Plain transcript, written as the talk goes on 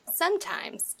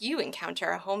Sometimes you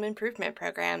encounter a home improvement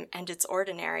program and it's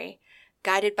ordinary.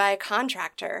 Guided by a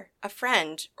contractor, a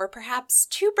friend, or perhaps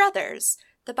two brothers,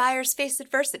 the buyers face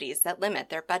adversities that limit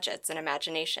their budgets and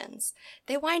imaginations.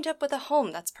 They wind up with a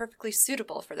home that's perfectly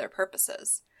suitable for their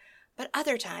purposes. But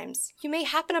other times, you may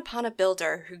happen upon a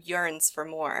builder who yearns for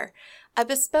more. A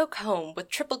bespoke home with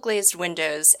triple-glazed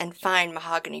windows and fine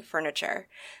mahogany furniture.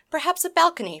 Perhaps a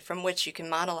balcony from which you can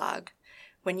monologue.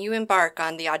 When you embark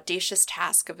on the audacious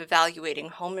task of evaluating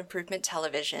home improvement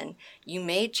television, you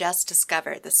may just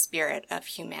discover the spirit of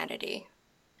humanity.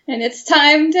 And it's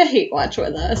time to hate watch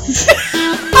with us.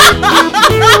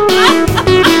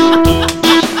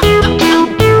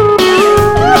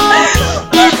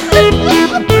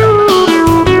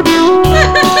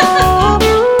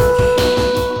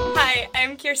 Hi,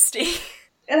 I'm Kirsty.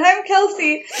 And I'm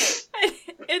Kelsey.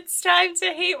 It's time to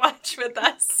hate watch with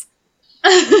us.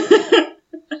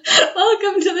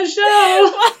 Welcome to the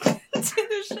show. Welcome to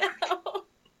the show.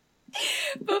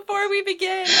 Before we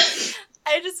begin,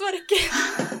 I just want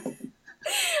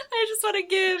to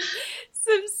give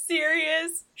some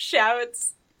serious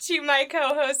shouts to my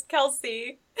co-host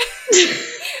Kelsey,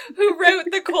 who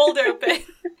wrote the cold open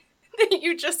that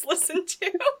you just listened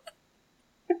to.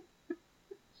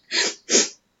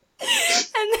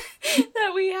 And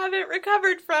that we haven't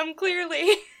recovered from,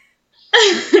 clearly.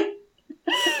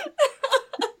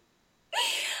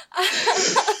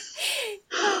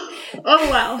 Oh,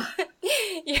 wow.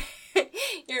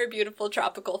 You're a beautiful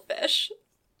tropical fish.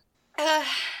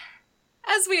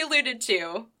 As we alluded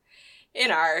to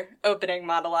in our opening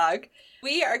monologue,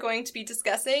 we are going to be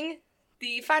discussing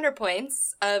the finer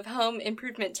points of home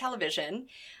improvement television,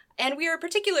 and we are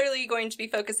particularly going to be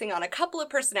focusing on a couple of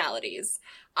personalities.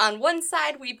 On one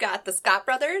side, we've got the Scott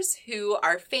brothers, who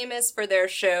are famous for their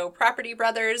show Property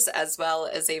Brothers, as well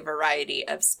as a variety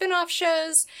of spin-off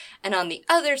shows. And on the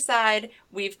other side,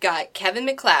 we've got Kevin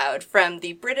MacLeod from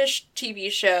the British TV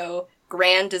show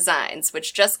Grand Designs,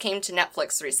 which just came to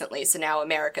Netflix recently, so now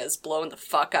America is blown the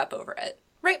fuck up over it.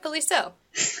 Rightfully so.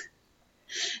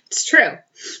 It's true.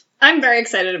 I'm very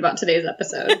excited about today's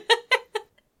episode.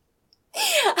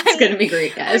 It's going to be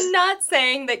great, guys. I'm not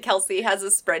saying that Kelsey has a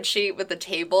spreadsheet with a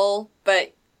table,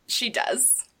 but she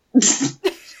does.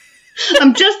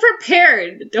 I'm just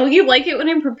prepared. Don't you like it when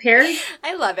I'm prepared?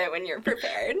 I love it when you're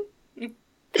prepared.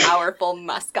 Powerful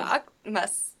muskox.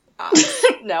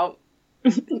 No,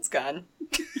 it's gone.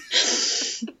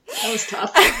 That was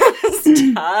tough. That was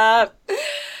tough.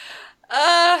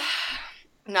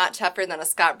 Not tougher than a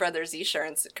Scott Brothers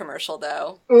insurance commercial,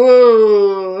 though.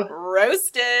 Ooh.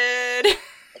 Roasted.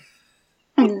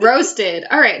 Roasted.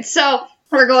 All right, so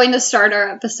we're going to start our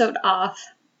episode off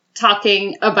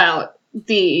talking about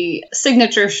the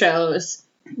signature shows,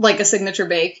 like a signature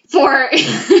bake, for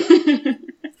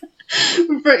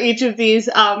for each of these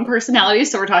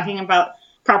personalities. So we're talking about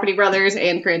Property Brothers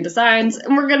and Grand Designs,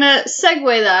 and we're going to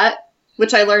segue that,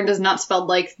 which I learned is not spelled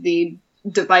like the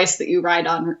device that you ride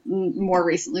on more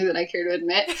recently than I care to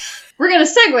admit. We're going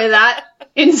to segue that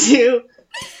into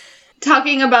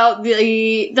talking about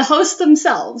the hosts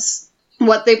themselves.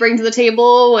 What they bring to the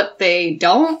table, what they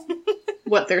don't,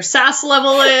 what their sass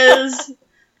level is,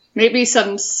 maybe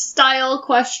some style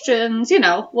questions,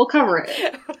 we'll cover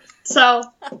it. So,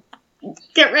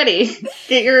 get ready.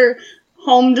 Get your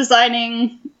home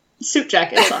designing suit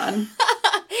jackets on.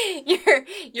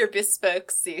 Your bespoke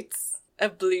suits. A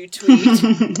blue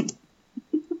tweed.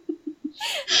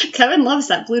 Kevin loves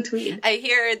that blue tweed. I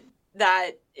hear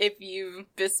that if you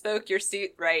bespoke your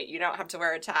suit right, you don't have to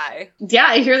wear a tie. Yeah,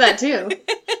 I hear that too.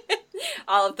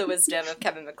 All of the wisdom of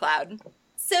Kevin MacLeod.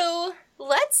 So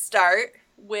let's start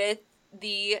with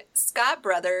the Scott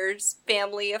Brothers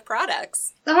family of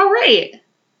products. All right.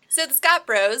 So the Scott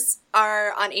Bros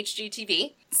are on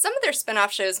HGTV. Some of their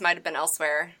spin-off shows might have been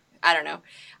elsewhere. I don't know.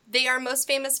 They are most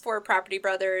famous for Property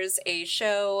Brothers, a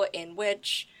show in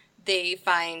which they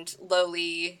find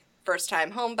lowly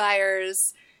first-time home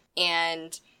buyers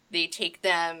and they take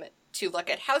them to look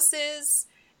at houses,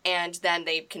 and then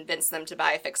they convince them to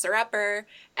buy a fixer-upper,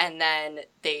 and then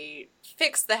they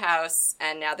fix the house,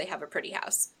 and now they have a pretty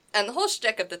house. And the whole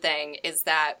shtick of the thing is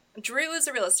that Drew is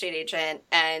a real estate agent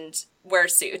and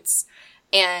wears suits,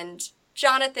 and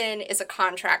Jonathan is a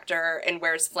contractor and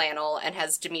wears flannel and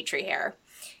has Dimitri hair.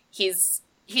 He's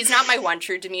not my one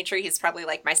true Dimitri. He's probably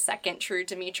like my second true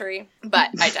Dimitri,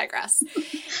 but I digress.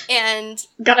 And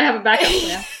gotta have a backup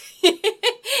plan.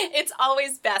 It's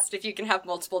always best if you can have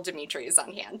multiple Dimitris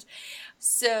on hand.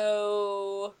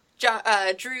 So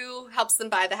Drew helps them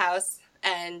buy the house,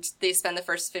 and they spend the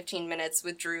first 15 minutes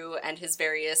with Drew and his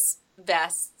various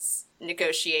vests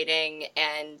negotiating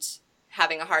and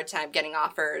having a hard time getting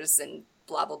offers and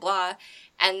blah, blah, blah.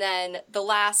 And then the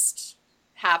last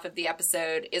half of the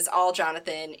episode is all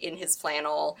Jonathan in his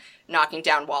flannel knocking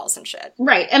down walls and shit.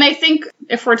 Right. And I think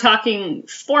if we're talking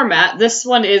format, this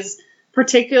one is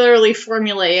particularly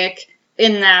formulaic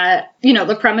in that, you know,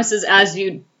 the premise is as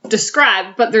you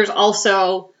described, but there's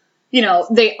also, you know,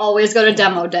 they always go to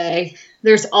demo day.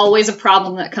 There's always a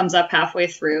problem that comes up halfway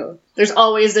through. There's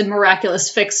always a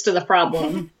miraculous fix to the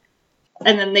problem.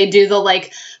 And then they do the,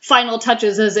 like, final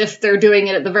touches as if they're doing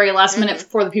it at the very last minute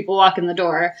before the people walk in the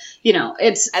door. You know,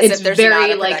 it's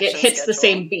very, like, it hits the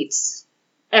same beats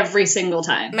every single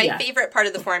time. My favorite part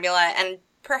of the formula, and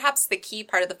perhaps the key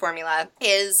part of the formula,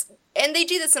 is, and they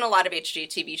do this in a lot of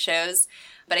HGTV shows,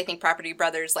 but I think Property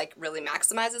Brothers, like, really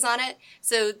maximizes on it.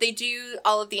 So they do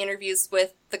all of the interviews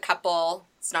with the couple.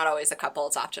 It's not always a couple,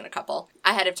 it's often a couple,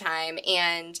 ahead of time,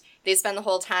 and they spend the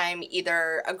whole time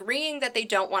either agreeing that they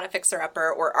don't want a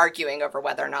fixer-upper or arguing over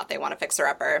whether or not they want a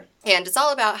fixer-upper. And it's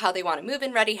all about how they want a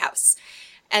move-in-ready house.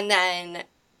 And then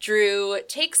Drew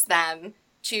takes them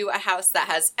to a house that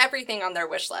has everything on their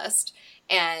wish list.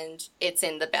 And it's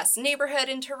in the best neighborhood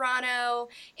in Toronto,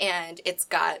 and it's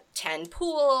got 10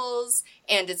 pools,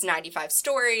 and it's 95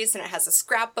 stories, and it has a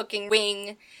scrapbooking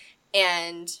wing,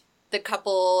 and the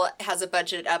couple has a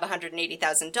budget of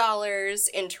 $180,000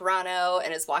 in Toronto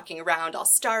and is walking around all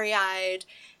starry-eyed,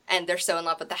 and they're so in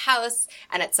love with the house,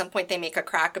 and at some point they make a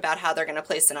crack about how they're going to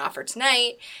place an offer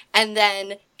tonight, and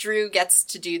then Drew gets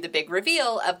to do the big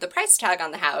reveal of the price tag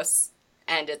on the house,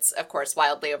 and it's, of course,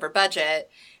 wildly over budget.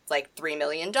 It's like $3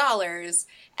 million,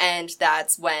 and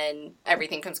that's when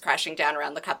everything comes crashing down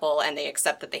around the couple, and they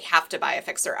accept that they have to buy a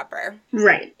fixer-upper.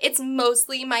 Right. It's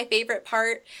mostly my favorite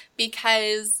part,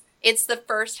 because it's the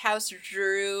first house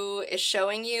Drew is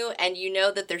showing you, and you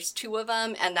know that there's two of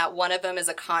them, and that one of them is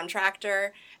a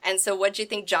contractor. And so what do you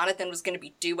think Jonathan was going to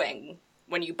be doing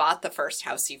when you bought the first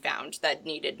house you found that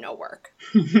needed no work?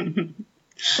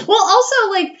 Well, also,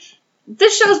 like,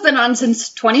 this show's been on since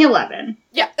 2011.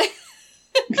 Yeah.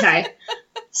 Okay.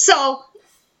 So,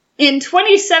 in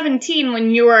 2017, when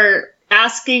you were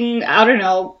asking, I don't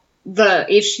know, the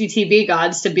HGTV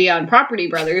gods to be on Property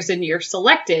Brothers and you're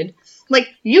selected, like,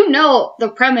 you know the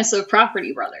premise of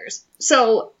Property Brothers.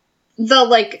 So, the,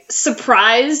 like,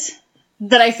 surprise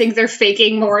that I think they're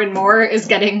faking more and more is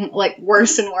getting, like,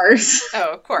 worse and worse.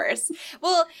 Oh, of course.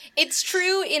 Well, it's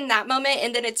true in that moment,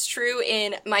 and then it's true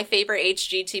in my favorite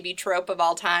HGTV trope of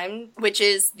all time, which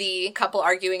is the couple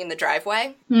arguing in the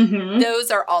driveway. Mm-hmm. Those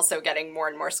are also getting more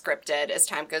and more scripted as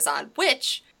time goes on,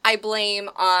 which I blame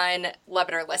on Love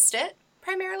It or List It,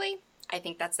 primarily. I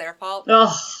think that's their fault.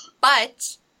 Ugh.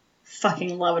 But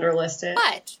Fucking Love It or List It.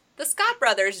 But the Scott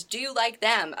brothers do like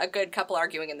them a good couple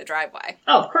arguing in the driveway.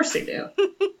 Oh, of course they do.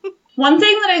 One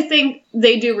thing that I think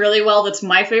they do really well that's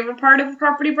my favorite part of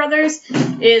Property Brothers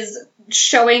is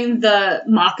showing the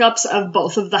mock-ups of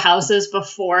both of the houses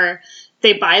before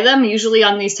they buy them. Usually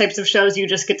on these types of shows, you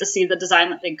just get to see the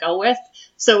design that they go with.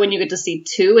 So when you get to see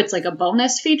two, it's like a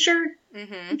bonus feature,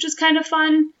 which is kind of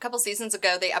fun. A couple seasons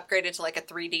ago, they upgraded to like a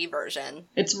 3D version.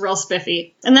 It's real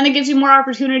spiffy. And then it gives you more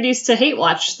opportunities to hate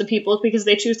watch the people because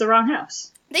they choose the wrong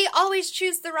house. They always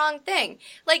choose the wrong thing.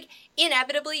 Like,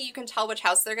 inevitably, you can tell which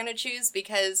house they're going to choose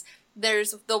because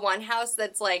there's the one house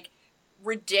that's like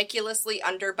ridiculously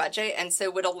under budget and so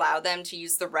would allow them to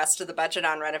use the rest of the budget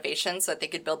on renovations so that they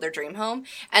could build their dream home.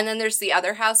 And then there's the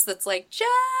other house that's like just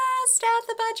at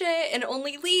the budget and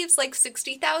only leaves like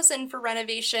 $60,000 for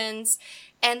renovations.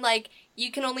 And like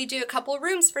you can only do a couple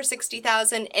rooms for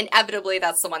 $60,000. Inevitably,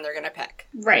 that's the one they're going to pick.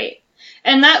 Right.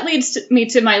 And that leads me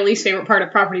to my least favorite part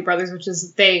of Property Brothers, which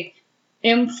is they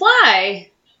imply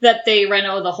that they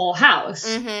reno the whole house.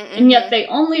 And yet they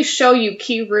only show you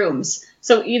key rooms.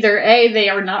 So either A, they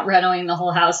are not renoing the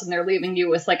whole house and they're leaving you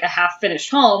with like a half-finished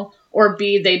home, or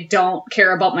B, they don't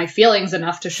care about my feelings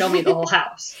enough to show me the whole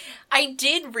house. I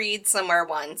did read somewhere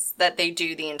once that they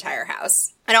do the entire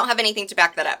house. I don't have anything to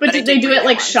back that up. But did they do it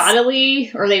like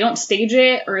shoddily, or they don't stage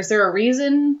it, or is there a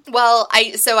reason? Well,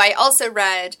 I also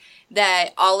read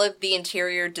that all of the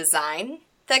interior design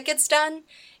that gets done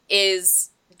is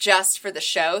just for the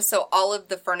show. So all of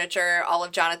the furniture, all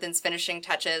of Jonathan's finishing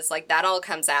touches, like that all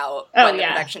comes out when the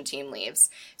production team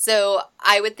leaves. So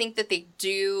I would think that they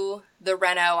do the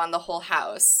reno on the whole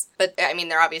house. But I mean,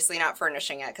 they're obviously not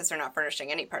furnishing it because they're not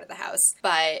furnishing any part of the house.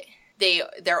 But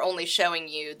they're only showing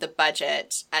you the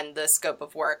budget and the scope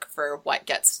of work for what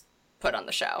gets put on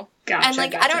the show. Gotcha, and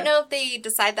like, I don't know if they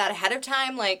decide that ahead of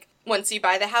time. Like once you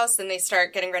buy the house, then they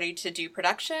start getting ready to do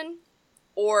production.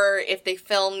 Or if they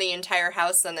film the entire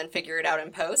house and then figure it out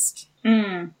in post.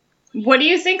 What do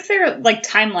you think their, like,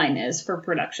 timeline is for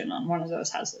production on one of those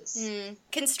houses?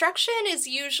 Construction is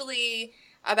usually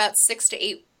about 6 to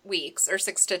 8 weeks, or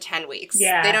 6 to 10 weeks.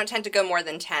 Yeah. They don't tend to go more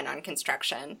than 10 on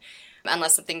construction,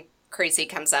 unless something crazy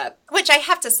comes up. Which I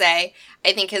have to say,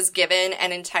 I think has given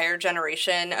an entire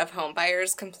generation of home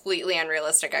buyers completely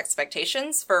unrealistic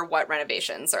expectations for what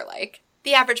renovations are like.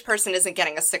 The average person isn't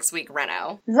getting a 6-week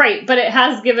reno. Right, but it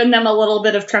has given them a little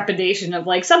bit of trepidation of,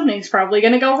 like, something's probably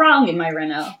going to go wrong in my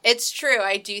reno. It's true.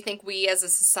 I do think we as a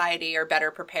society are better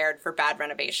prepared for bad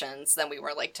renovations than we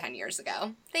were, like, 10 years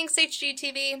ago. Thanks,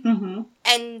 HGTV. Mm-hmm.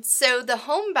 And so the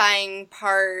home buying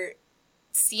part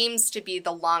seems to be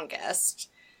the longest.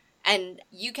 And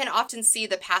you can often see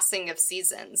the passing of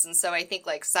seasons. And so I think,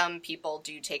 like, some people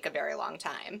do take a very long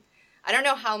time. I don't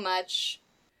know how much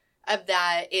of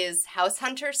that is House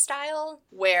Hunter style,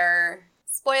 where,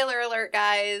 spoiler alert,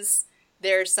 guys,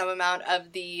 there's some amount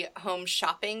of the home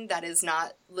shopping that is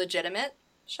not legitimate,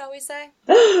 shall we say?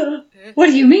 What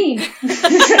do you mean?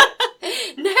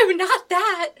 No, not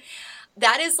that.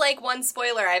 That is, like, one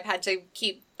spoiler I've had to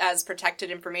keep as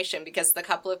protected information, because the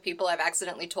couple of people I've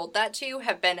accidentally told that to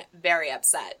have been very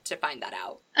upset to find that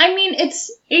out. I mean,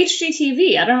 it's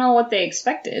HGTV. I don't know what they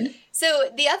expected. So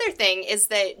the other thing is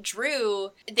that Drew,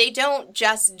 they don't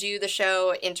just do the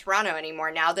show in Toronto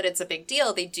anymore. Now that it's a big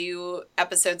deal, they do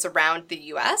episodes around the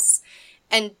U.S.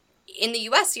 And in the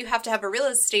U.S., you have to have a real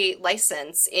estate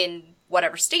license in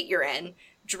whatever state you're in.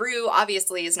 Drew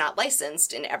obviously is not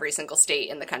licensed in every single state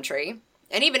in the country.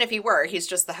 And even if he were, he's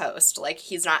just the host. Like,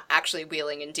 he's not actually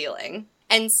wheeling and dealing.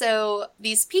 And so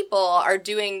these people are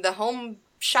doing the home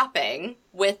shopping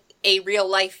with a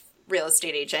real-life real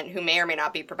estate agent who may or may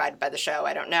not be provided by the show,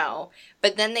 I don't know.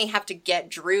 But then they have to get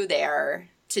Drew there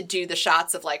to do the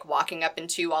shots of, like, walking up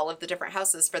into all of the different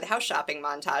houses for the house shopping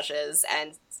montages,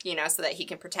 and, you know, so that he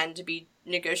can pretend to be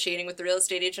negotiating with the real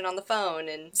estate agent on the phone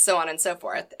and so on and so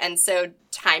forth. And so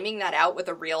timing that out with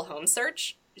a real home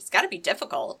search, it's got to be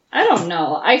difficult. I don't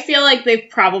know. I feel like they've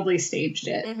probably staged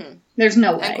it. Mm-hmm. There's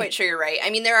no way. I'm quite sure you're right. I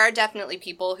mean, there are definitely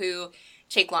people who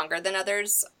take longer than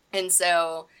others. And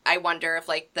so I wonder if,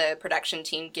 like, the production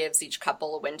team gives each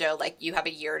couple a window, like, you have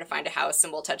a year to find a house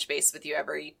and we'll touch base with you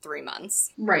every 3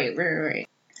 months. Right.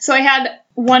 So I had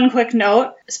one quick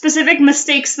note. Specific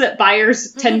mistakes that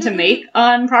buyers tend to make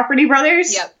on Property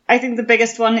Brothers. Yep. I think the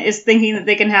biggest one is thinking that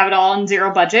they can have it all on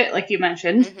zero budget, like you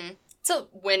mentioned. Mm-hmm. It's a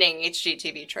winning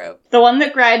HGTV trope. The one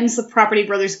that grinds the Property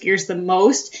Brothers gears the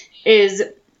most is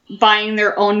buying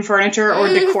their own furniture or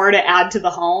decor to add to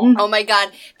the home. Oh my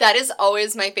god, that is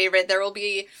always my favorite. There will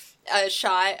be a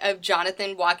shot of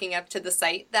Jonathan walking up to the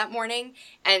site that morning,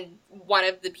 and one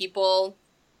of the people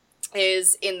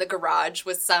is in the garage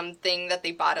with something that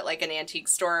they bought at, like, an antique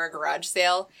store or a garage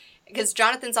sale. Because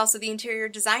Jonathan's also the interior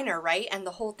designer, right? And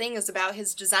the whole thing is about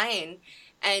his design.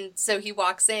 And so he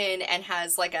walks in and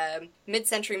has, like, a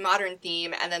mid-century modern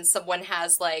theme, and then someone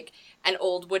has, like, an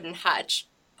old wooden hutch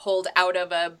pulled out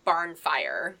of a barn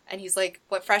fire. And he's like,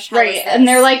 what fresh hell is this? And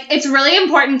they're like, it's really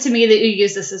important to me that you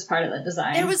use this as part of the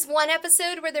design. There was one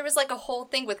episode where there was, like, a whole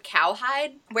thing with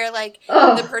cowhide, where, like,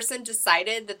 the person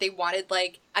decided that they wanted,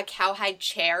 like, a cowhide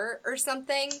chair or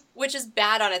something, which is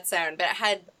bad on its own, but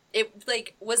it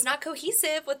like, was not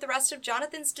cohesive with the rest of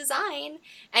Jonathan's design,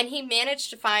 and he managed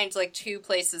to find, like, 2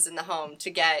 places in the home to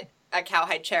get a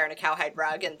cowhide chair and a cowhide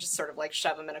rug and just sort of, like,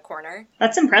 shove them in a corner.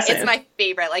 That's impressive. It's my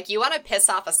favorite. Like, you want to piss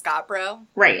off a Scott bro?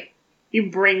 Right. You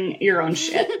bring your own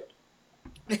shit.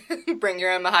 Bring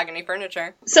your own mahogany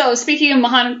furniture. So, speaking of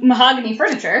mahogany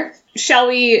furniture, shall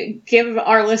we give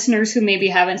our listeners who maybe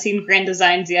haven't seen Grand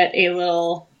Designs yet a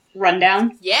little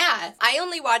rundown? Yeah. I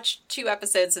only watched 2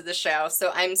 episodes of the show,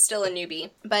 so I'm still a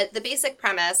newbie. But the basic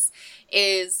premise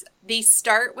is they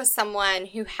start with someone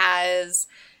who has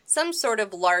some sort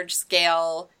of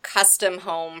large-scale custom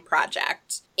home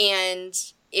project. And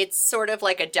it's sort of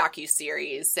like a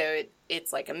docuseries. So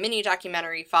it's like a mini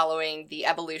documentary following the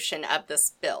evolution of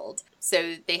this build.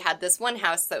 So they had this one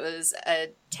house that was a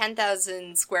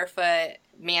 10,000 square foot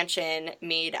mansion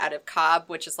made out of cob,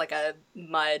 which is like a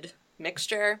mud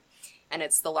mixture. And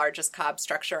it's the largest cob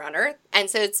structure on Earth. And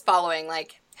so it's following,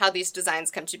 like, how these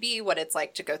designs come to be, what it's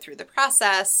like to go through the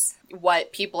process,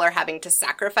 what people are having to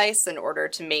sacrifice in order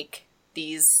to make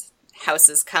these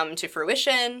houses come to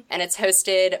fruition. And it's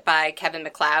hosted by Kevin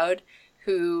MacLeod,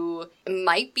 who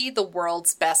might be the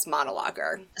world's best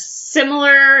monologuer.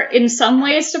 Similar in some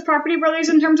ways to Property Brothers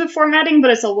in terms of formatting,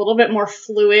 but it's a little bit more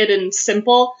fluid and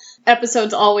simple.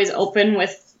 Episodes always open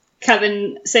with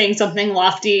Kevin saying something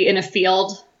lofty in a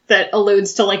field that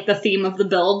alludes to, like, the theme of the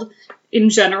build in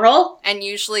general. And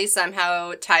usually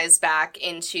somehow ties back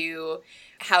into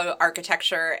how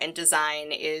architecture and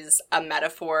design is a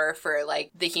metaphor for,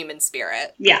 like, the human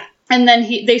spirit. Yeah. And then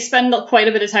they spend quite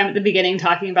a bit of time at the beginning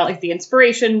talking about, like, the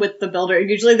inspiration with the builder.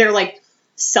 Usually they're, like,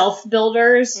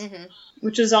 self-builders,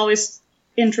 which is always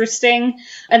interesting.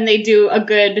 And they do a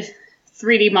good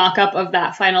 3D mock-up of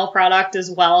that final product as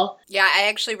well. Yeah, I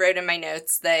actually wrote in my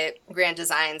notes that Grand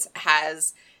Designs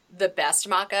has the best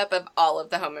mock-up of all of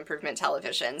the home improvement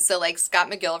television. So, like,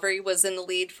 Scott McGillivray was in the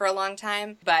lead for a long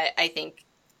time, but I think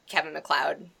Kevin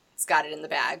MacLeod's got it in the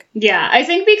bag. Yeah, I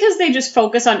think because they just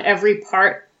focus on every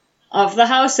part of the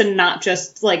house and not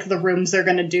just, like, the rooms they're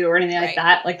going to do or anything like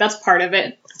that. Like, that's part of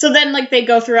it. So then, like, they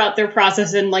go throughout their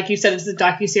process, and like you said, it's a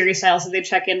docuseries style, so they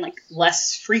check in, like,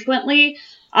 less frequently.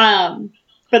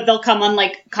 But they'll come on,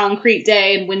 like, concrete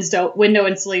day and window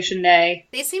installation day.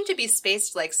 They seem to be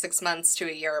spaced, like, 6 months to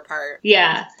a year apart.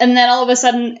 Yeah. And then all of a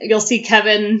sudden, you'll see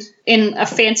Kevin in a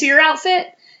fancier outfit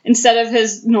instead of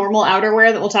his normal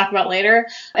outerwear that we'll talk about later.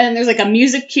 And there's, like, a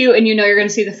music cue, and you know you're going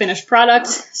to see the finished product.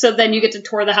 So then you get to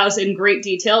tour the house in great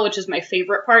detail, which is my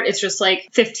favorite part. It's just, like,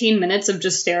 15 minutes of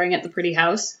just staring at the pretty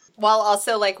house. While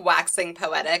also, like, waxing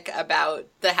poetic about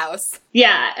the house.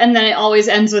 Yeah, and then it always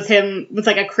ends with him with,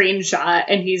 like, a crane shot,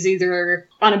 and he's either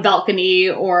on a balcony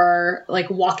or,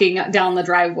 like, walking down the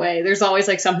driveway. There's always,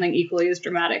 like, something equally as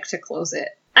dramatic to close it.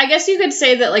 I guess you could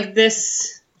say that, like,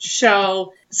 this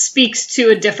show speaks to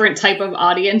a different type of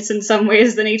audience in some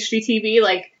ways than HGTV.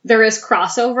 Like, there is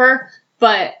crossover,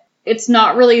 but it's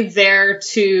not really there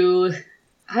to...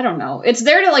 I don't know. It's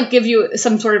there to, like, give you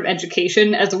some sort of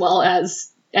education as well as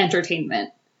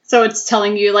entertainment. So it's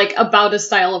telling you, like, about a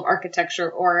style of architecture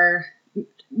or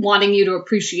wanting you to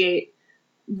appreciate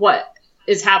what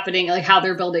is happening, like how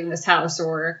they're building this house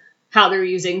or how they're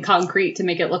using concrete to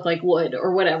make it look like wood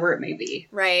or whatever it may be.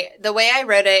 Right. The way I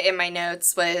wrote it in my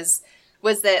notes was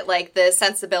that, like, the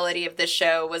sensibility of the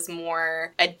show was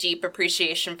more a deep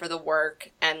appreciation for the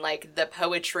work and, like, the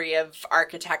poetry of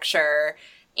architecture.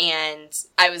 And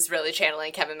I was really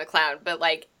channeling Kevin MacLeod, but,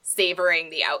 like, savoring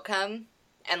the outcome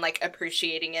and, like,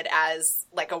 appreciating it as,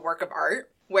 like, a work of art.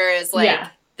 Whereas, like,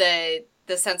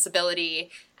 the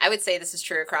sensibility, I would say this is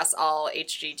true across all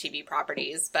HGTV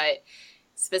properties, but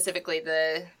specifically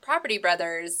the Property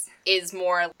Brothers is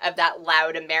more of that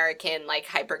loud American, like,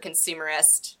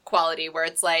 hyper-consumerist quality where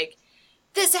it's like,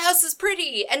 this house is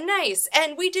pretty and nice,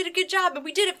 and we did a good job, and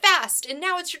we did it fast, and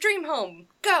now it's your dream home.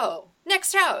 Go!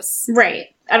 Next house!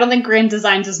 Right. I don't think Grand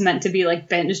Designs is meant to be, like,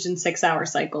 binged in 6-hour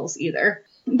cycles either.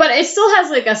 But it still has,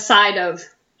 like, a side of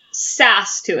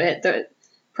sass to it that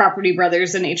Property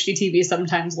Brothers and HGTV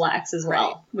sometimes lacks as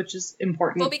well, which is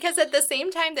important. Well, because at the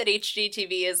same time that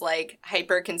HGTV is, like,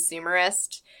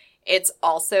 hyper-consumerist, it's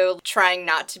also trying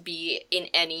not to be in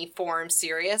any form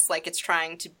serious. Like, it's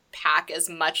trying to pack as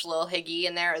much Lil Higgy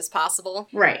in there as possible.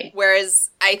 Right. Whereas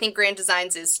I think Grand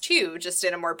Designs is too, just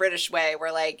in a more British way,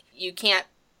 where, like, you can't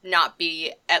not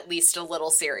be at least a little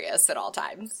serious at all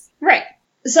times. Right.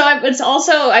 So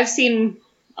I've seen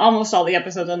almost all the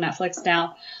episodes on Netflix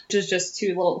now, which is just 2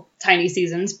 little tiny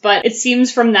seasons. But it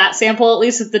seems from that sample, at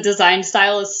least, that the design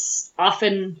style is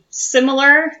often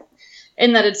similar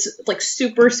in that it's, like,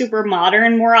 super, super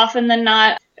modern more often than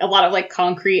not. A lot of, like,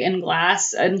 concrete and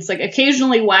glass. And it's, like,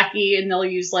 occasionally wacky, and they'll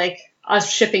use, like, a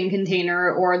shipping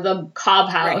container or the Cobb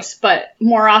house. Right. But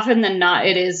more often than not,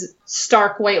 it is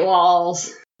stark white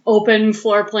walls, open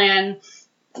floor plan,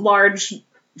 large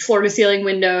floor-to-ceiling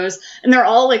windows, and they're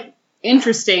all, like,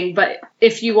 interesting, but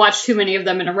if you watch too many of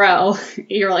them in a row,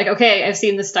 you're like, okay, I've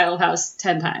seen this style of house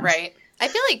 10 times. Right. I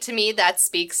feel like, to me, that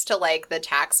speaks to, like, the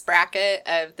tax bracket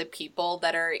of the people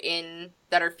that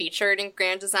are featured in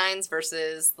Grand Designs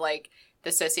versus, like, the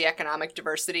socioeconomic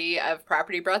diversity of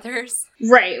Property Brothers.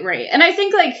 Right. And I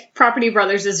think, like, Property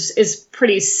Brothers is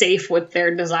pretty safe with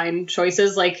their design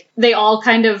choices. Like, they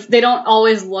don't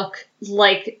always look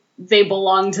like they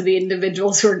belong to the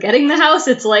individuals who are getting the house.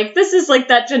 It's like, this is, like,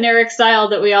 that generic style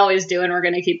that we always do, and we're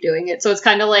going to keep doing it. So it's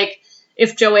kind of like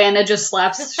if Joanna just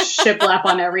slaps shiplap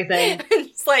on everything.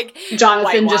 It's like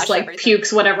Jonathan just, like, everything.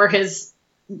 Pukes whatever his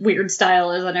weird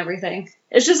style is on everything.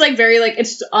 It's just, like, very, like,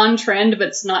 it's on trend, but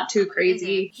it's not too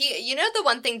crazy. Mm-hmm. You know, the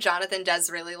one thing Jonathan does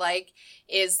really like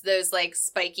is those, like,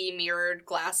 spiky mirrored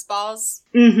glass balls.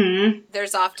 Mm-hmm.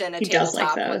 There's often a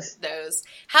tabletop with those.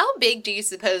 How big do you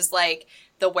suppose, like,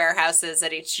 the warehouses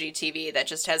at HGTV that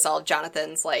just has all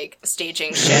Jonathan's, like,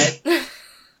 staging shit?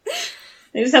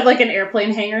 They just have, like, an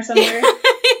airplane hangar somewhere.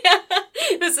 Yeah.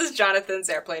 This is Jonathan's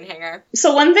airplane hangar.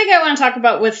 So one thing I want to talk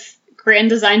about with Grand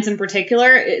Designs in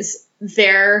particular is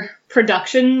their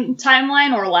production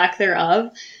timeline or lack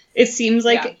thereof. It seems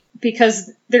like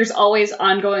because there's always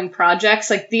ongoing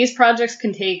projects, like, these projects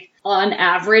can take on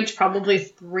average, probably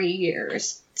 3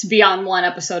 years to be on one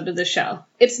episode of the show.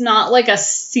 It's not like a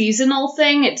seasonal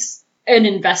thing. It's an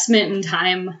investment in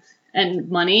time and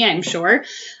money, I'm sure.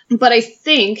 But I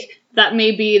think that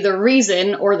may be the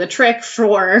reason or the trick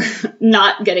for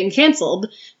not getting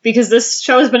canceled, because this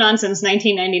show has been on since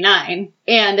 1999.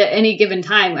 And at any given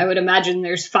time, I would imagine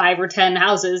there's 5 or 10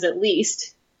 houses at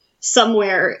least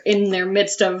somewhere in their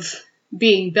midst of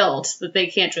being built that they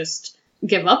can't just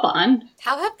give up on.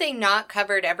 How have they not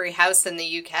covered every house in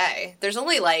the UK? There's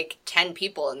only like 10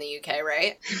 people in the UK,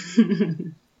 right?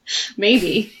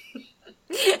 Maybe.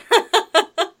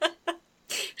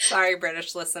 Sorry,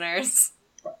 British listeners.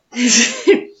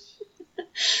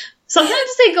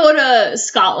 Sometimes they go to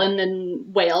Scotland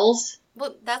and Wales.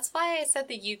 Well, that's why I said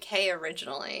the UK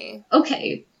originally.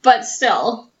 Okay, but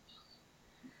still.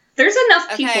 There's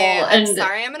enough people. Okay, I'm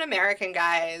sorry I'm an American,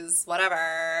 guys.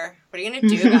 Whatever. What are you gonna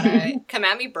do about it? Come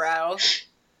at me, bro.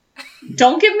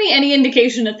 Don't give me any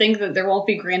indication to think that there won't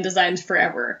be Grand Designs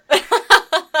forever.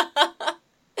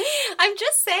 I'm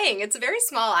just saying, it's a very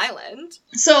small island.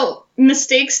 So,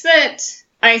 mistakes that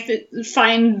I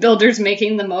find builders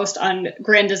making the most on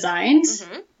Grand Designs.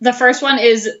 Mm-hmm. The first one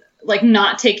is, like,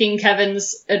 not taking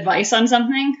Kevin's advice on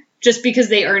something just because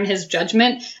they earn his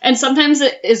judgment. And sometimes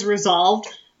it is resolved.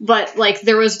 But, like,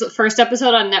 there was the first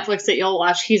episode on Netflix that you'll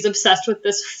watch. He's obsessed with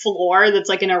this floor that's,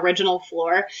 like, an original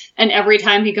floor. And every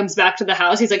time he comes back to the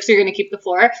house, he's like, so you're going to keep the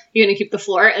floor? You're going to keep the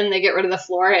floor? And they get rid of the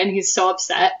floor, and he's so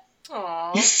upset.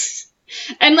 Aww.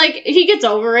 And, like, he gets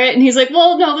over it, and he's like,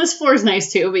 well, no, this floor's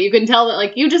nice, too. But you can tell that,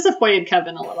 like, you disappointed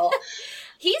Kevin a little.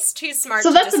 He's too smart so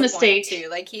to that's a disappoint, mistake. too.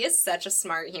 Like, he is such a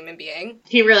smart human being.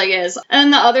 He really is.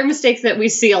 And the other mistake that we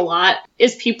see a lot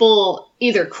is people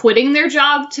either quitting their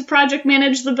job to project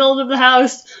manage the build of the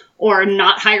house or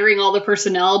not hiring all the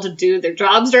personnel to do their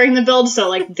jobs during the build. So,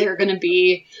 like, they're going to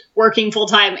be working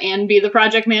full-time and be the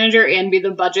project manager and be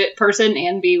the budget person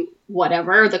and be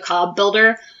whatever, the cob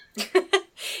builder.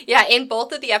 Yeah, in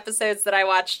both of the episodes that I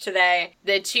watched today,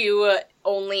 the two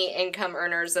only income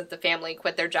earners of the family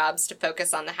quit their jobs to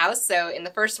focus on the house. So in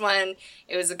the first one,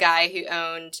 it was a guy who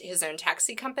owned his own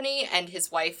taxi company and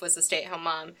his wife was a stay-at-home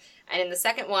mom. And in the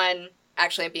second one,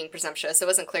 actually I'm being presumptuous, it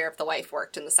wasn't clear if the wife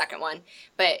worked in the second one,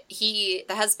 but the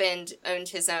husband owned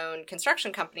his own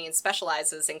construction company and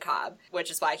specializes in cob, which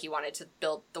is why he wanted to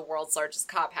build the world's largest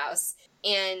cob house.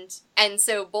 And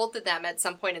so both of them at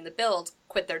some point in the build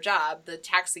quit their job. The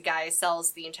taxi guy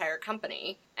sells the entire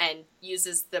company and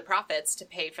uses the profits to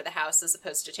pay for the house as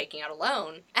opposed to taking out a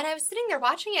loan. And I was sitting there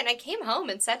watching it and I came home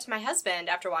and said to my husband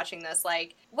after watching this,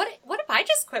 like, what if I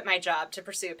just quit my job to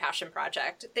pursue a passion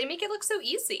project? They make it look so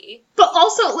easy. But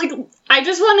also, like, I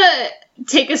just want to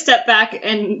take a step back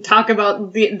and talk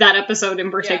about that episode in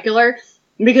particular,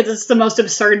 because it's the most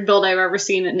absurd build I've ever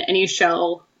seen in any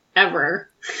show ever.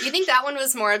 You think that one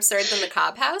was more absurd than the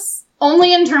Cobb House?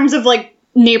 Only in terms of, like,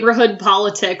 neighborhood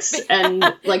politics and,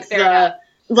 like, the,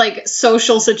 like,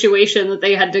 social situation that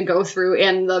they had to go through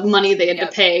and the money they had to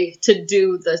pay to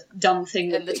do the dumb thing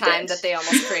that they did. And the time that they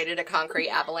almost created a concrete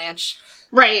avalanche.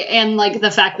 Right, and, like,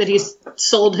 the fact that he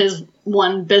sold his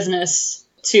one business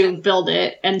to build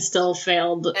it and still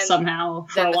failed somehow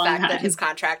for a long time. The fact that his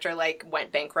contractor, like,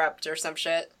 went bankrupt or some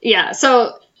shit. Yeah,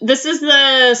 so this is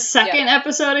the second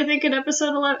episode, I think, in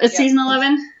episode 11, season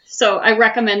 11. So I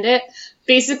recommend it.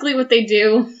 Basically what they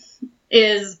do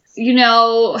is, you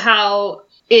know how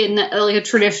in, like, a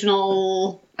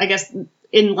traditional, I guess,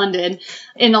 in London,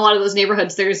 in a lot of those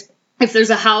neighborhoods, if there's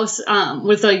a house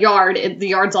with a yard, the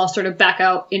yards all sort of back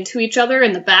out into each other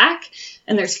in the back,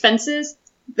 and there's fences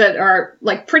that are,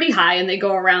 like, pretty high, and they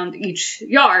go around each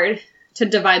yard to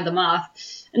divide them off.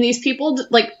 And these people,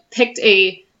 like, picked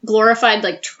a glorified,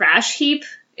 like, trash heap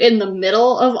in the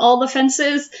middle of all the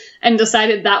fences and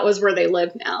decided that was where they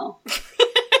live now.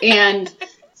 And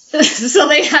so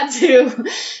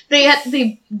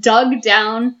they dug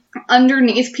down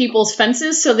underneath people's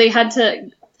fences, so they had to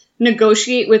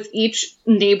negotiate with each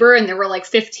neighbor, and there were, like,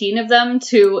 15 of them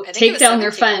to take down 17.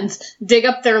 Their fence, dig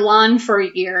up their lawn for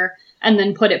a year, and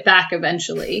then put it back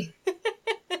eventually.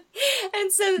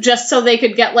 And so, just so they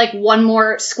could get, like, one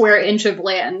more square inch of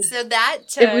land. So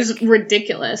it was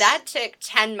ridiculous. That took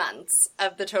 10 months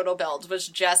of the total build, was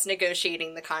just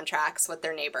negotiating the contracts with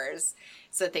their neighbors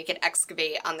so that they could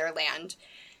excavate on their land.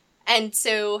 And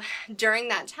so during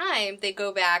that time, they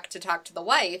go back to talk to the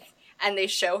wife, and they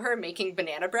show her making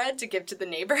banana bread to give to the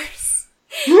neighbors.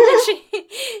 And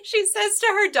she says to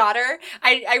her daughter,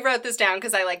 I wrote this down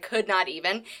because I, like, could not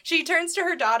even. She turns to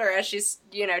her daughter as she's,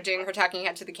 you know, doing her talking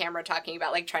head to the camera, talking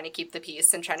about, like, trying to keep the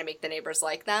peace and trying to make the neighbors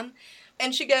like them.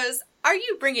 And she goes, "Are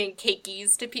you bringing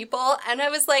cakeys to people?" And I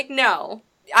was like, no.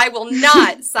 I will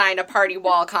not sign a party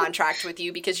wall contract with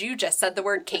you because you just said the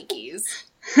word cakeys.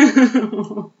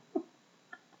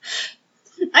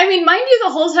 I mean, mind you,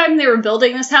 the whole time they were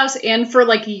building this house and for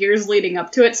like years leading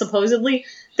up to it, supposedly,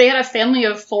 they had a family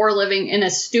of 4 living in a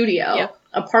studio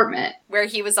apartment. Where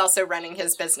he was also running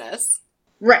his business.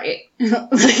 Right.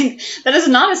 Like, that is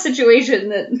not a situation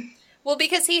that... Well,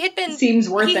 because he had been... Seems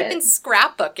worth it. He had been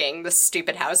scrapbooking the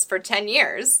stupid house for 10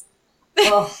 years.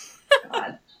 Oh,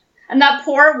 God. And that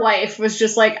poor wife was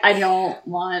just like, I don't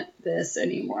want this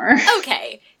anymore.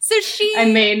 Okay, so I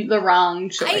made the wrong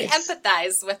choice. I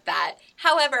empathize with that.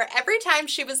 However, every time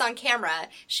she was on camera,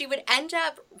 she would end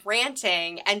up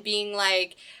ranting and being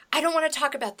like, I don't want to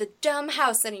talk about the dumb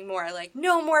house anymore. Like,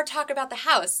 no more talk about the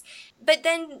house. But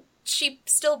then she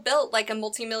still built, like, a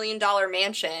multi-million-dollar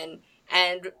mansion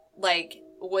and, like,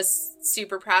 was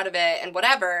super proud of it and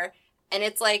whatever. And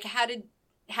it's like, how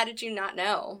did you not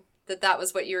know that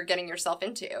was what you were getting yourself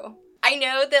into? I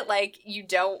know that, like, you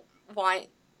don't want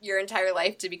your entire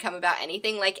life to become about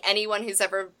anything. Like, anyone who's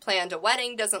ever planned a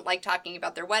wedding doesn't like talking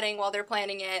about their wedding while they're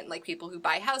planning it. And, like, people who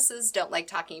buy houses don't like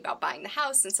talking about buying the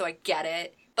house. And so I get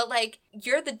it. But, like,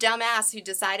 you're the dumbass who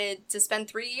decided to spend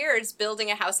 3 years building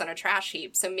a house on a trash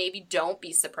heap. So maybe don't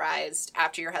be surprised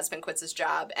after your husband quits his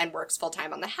job and works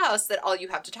full-time on the house that all you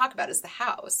have to talk about is the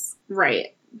house.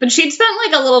 Right. But she'd spent,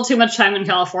 like, a little too much time in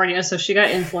California, so she got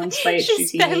influenced by HGTV. She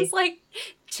spends, like,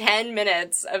 10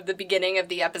 minutes of the beginning of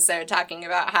the episode talking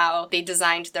about how they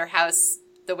designed their house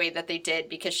the way that they did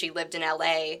because she lived in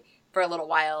LA for a little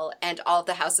while, and all of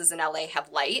the houses in LA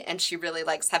have light, and she really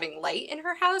likes having light in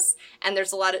her house, and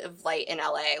there's a lot of light in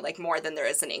LA, like, more than there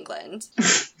is in England.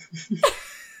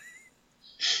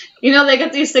 You know, they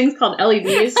get these things called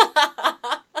LEDs.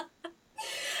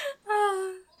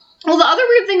 Well, the other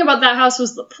weird thing about that house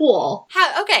was the pool.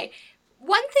 Okay,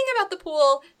 one thing about the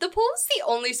pool is the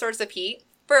only source of heat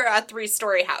for a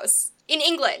 3-story house in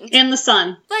England. And the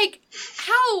sun. Like,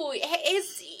 how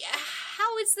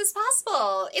is this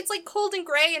possible? It's, like, cold and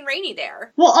gray and rainy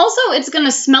there. Well, also, it's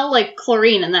gonna smell like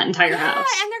chlorine in that entire house.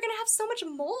 Yeah, and they're gonna have so much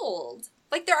mold.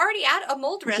 Like, they're already at a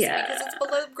mold risk because it's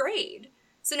below grade.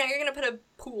 So now you're gonna put a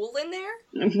pool in there?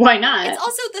 Why not? It's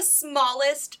also the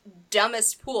smallest,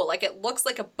 dumbest pool. Like, it looks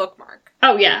like a bookmark.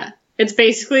 Oh, yeah. It's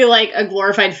basically like a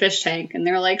glorified fish tank, and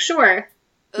they're like, sure,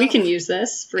 we can use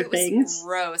this for things. Was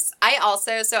gross.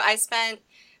 I spent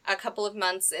a couple of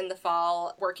months in the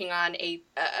fall working on a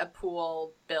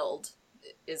pool build,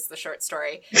 is the short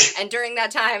story. And during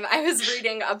that time, I was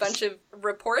reading a bunch of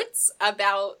reports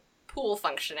about pool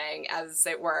functioning, as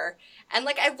it were. And,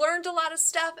 like, I learned a lot of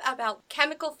stuff about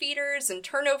chemical feeders and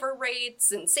turnover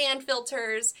rates and sand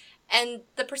filters and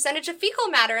the percentage of fecal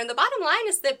matter. And the bottom line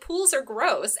is that pools are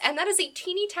gross. And that is a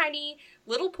teeny tiny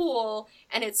little pool.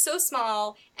 And it's so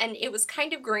small. And it was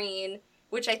kind of green,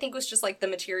 which I think was just, like, the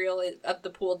material of the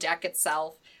pool deck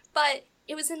itself. But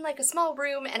it was in, like, a small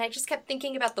room, and I just kept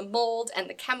thinking about the mold and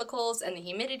the chemicals and the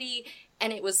humidity,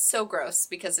 and it was so gross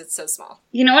because it's so small.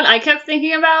 You know what I kept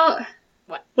thinking about?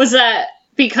 What? Was that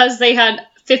because they had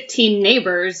 15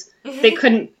 neighbors, they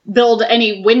couldn't build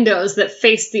any windows that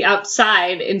faced the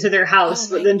outside into their house,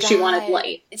 but then she wanted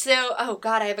light. So, oh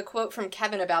God, I have a quote from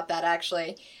Kevin about that,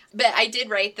 actually. But I did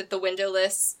write that the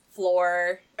windowless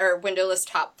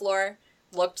top floor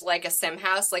looked like a sim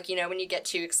house. Like, you know, when you get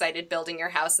too excited building your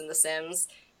house in The Sims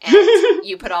and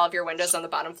you put all of your windows on the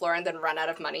bottom floor and then run out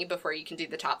of money before you can do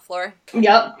the top floor.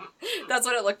 Yep. That's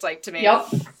what it looked like to me. Yep.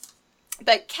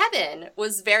 But Kevin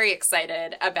was very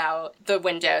excited about the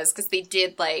windows because they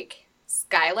did, like,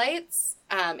 skylights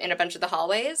in a bunch of the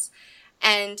hallways.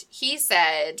 And he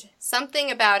said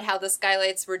something about how the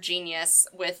skylights were genius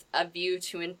with a view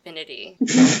to infinity.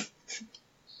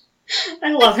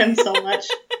 I love him so much.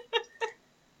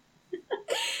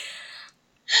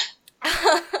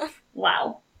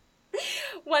 Wow.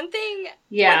 One thing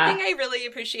I really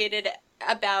appreciated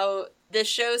about the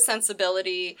show's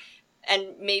sensibility,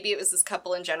 and maybe it was this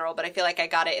couple in general, but I feel like I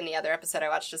got it in the other episode I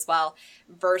watched as well,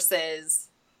 versus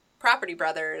Property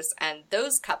Brothers and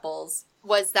those couples,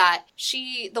 was that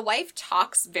the wife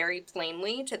talks very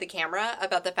plainly to the camera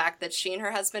about the fact that she and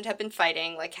her husband have been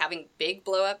fighting, like having big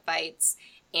blow-up fights,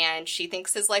 and she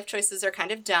thinks his life choices are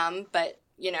kind of dumb, but,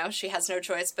 you know, she has no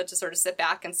choice but to sort of sit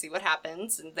back and see what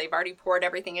happens, and they've already poured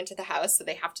everything into the house, so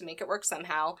they have to make it work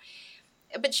somehow.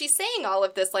 But she's saying all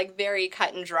of this, like, very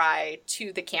cut and dry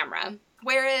to the camera.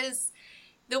 Whereas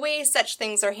the way such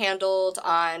things are handled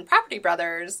on Property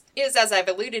Brothers is, as I've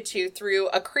alluded to, through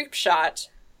a creep shot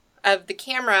of the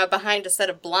camera behind a set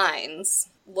of blinds,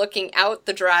 looking out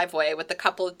the driveway with the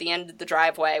couple at the end of the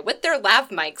driveway with their lav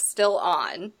mics still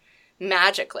on,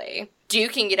 magically,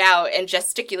 duking it out and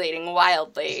gesticulating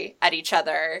wildly at each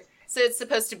other. So it's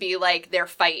supposed to be like their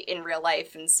fight in real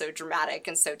life and so dramatic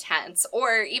and so tense.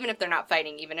 Or even if they're not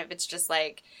fighting, even if it's just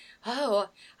like, oh,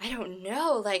 I don't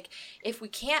know, like, if we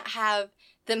can't have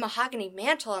the mahogany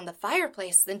mantle on the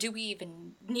fireplace, then do we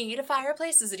even need a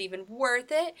fireplace? Is it even worth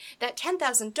it? That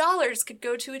 $10,000 could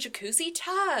go to a jacuzzi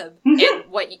tub. And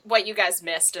what you guys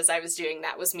missed as I was doing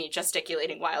that was me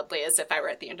gesticulating wildly as if I were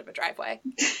at the end of a driveway.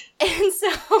 And so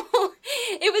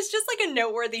it was just like a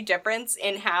noteworthy difference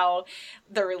in how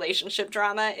the relationship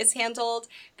drama is handled.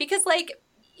 Because, like,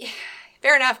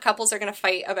 fair enough, couples are going to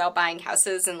fight about buying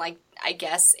houses, and, like, I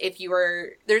guess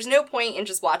there's no point in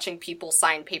just watching people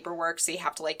sign paperwork, so you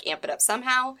have to, like, amp it up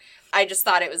somehow. I just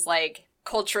thought it was, like,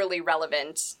 culturally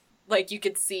relevant. Like, you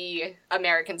could see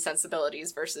American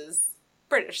sensibilities versus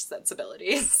British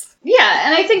sensibilities. Yeah,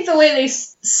 and I think the way they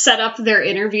set up their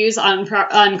interviews on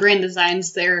Grand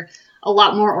Designs, they're a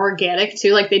lot more organic,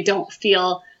 too. Like, they don't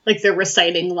feel like they're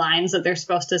reciting lines that they're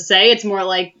supposed to say. It's more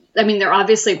like, I mean, they're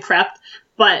obviously prepped,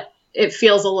 but it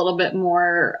feels a little bit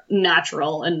more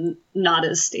natural and not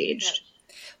as staged.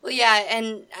 Yeah. Well, yeah,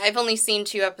 and I've only seen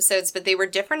 2 episodes, but they were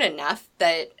different enough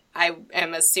that I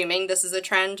am assuming this is a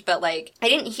trend, but, like, I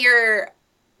didn't hear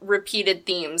repeated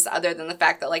themes other than the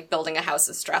fact that, like, building a house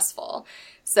is stressful.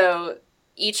 So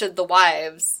each of the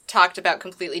wives talked about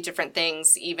completely different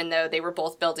things, even though they were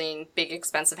both building big,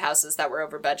 expensive houses that were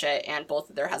over budget and both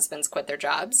of their husbands quit their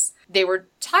jobs. They were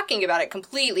talking about it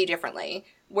completely differently,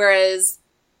 whereas,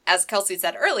 as Kelsey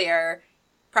said earlier,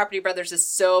 Property Brothers is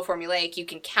so formulaic, you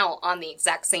can count on the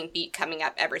exact same beat coming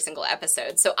up every single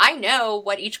episode. So I know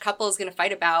what each couple is going to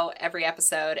fight about every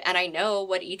episode, and I know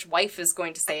what each wife is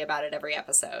going to say about it every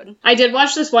episode. I did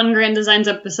watch this one Grand Designs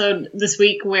episode this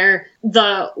week where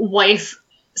the wife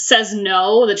says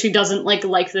no, that she doesn't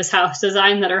like this house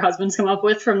design that her husband's come up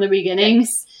with from the beginning,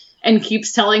 and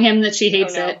keeps telling him that she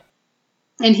hates it.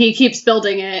 And he keeps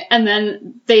building it, and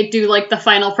then they do, like, the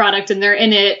final product, and they're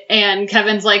in it, and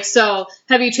Kevin's like, so,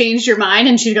 have you changed your mind?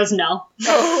 And she goes, no.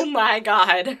 Oh my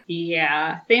god.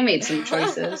 Yeah, they made some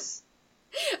choices.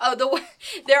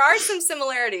 There are some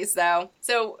similarities, though.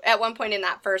 So, at one point in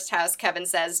that first house, Kevin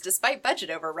says, despite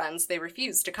budget overruns, they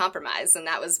refused to compromise, and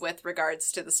that was with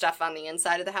regards to the stuff on the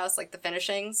inside of the house, like the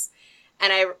finishings.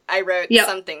 And I wrote,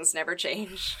 some things never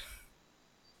change.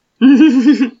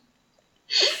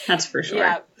 That's for sure.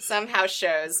 Yeah, some house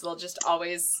shows will just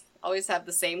always have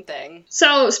the same thing.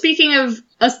 So, speaking of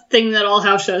a thing that all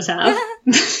house shows have,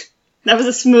 that was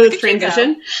a smooth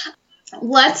transition.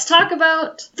 Let's talk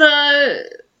about the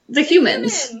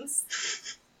humans.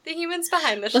 The humans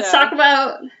behind the show. Let's talk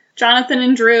about Jonathan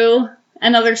and Drew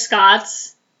and other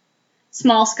Scotts.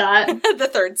 Small Scott. The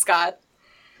third Scott.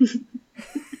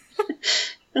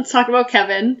 Let's talk about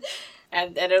Kevin.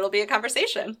 And it'll be a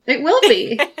conversation. It will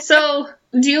be. So,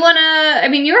 do you want to... I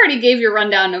mean, you already gave your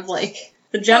rundown of, like,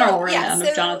 the general rundown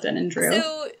of Jonathan and Drew.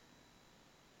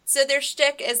 So their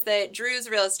shtick is that Drew's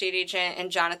a real estate agent and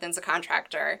Jonathan's a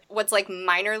contractor. What's, like,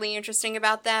 minorly interesting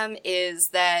about them is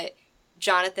that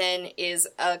Jonathan is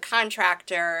a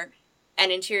contractor, an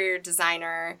interior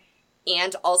designer,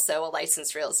 and also a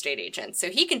licensed real estate agent. So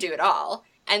he can do it all.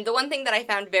 And the one thing that I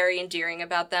found very endearing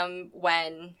about them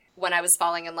when I was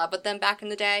falling in love with them back in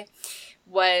the day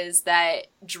was that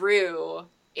Drew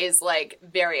is, like,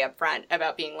 very upfront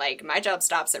about being like, my job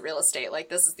stops at real estate. Like,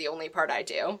 this is the only part I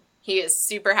do. He is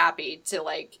super happy to,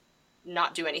 like,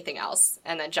 not do anything else.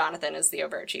 And then Jonathan is the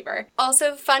overachiever.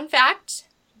 Also, fun fact,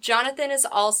 Jonathan is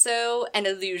also an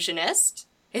illusionist.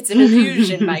 It's an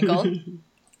illusion, Michael.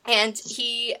 And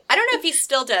I don't know if he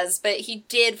still does, but he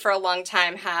did for a long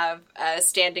time have a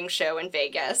standing show in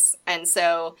Vegas. And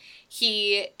so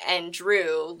he and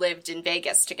Drew lived in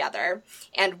Vegas together.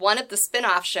 And one of the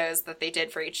spin-off shows that they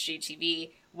did for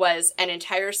HGTV was an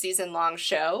entire season-long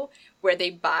show where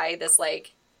they buy this,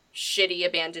 like, shitty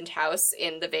abandoned house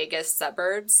in the Vegas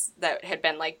suburbs that had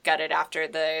been, like, gutted after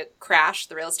the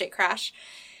real estate crash.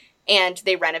 And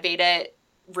they renovate it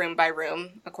room by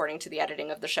room, according to the editing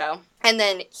of the show. And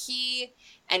then he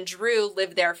and Drew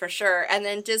live there for sure. And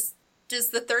then does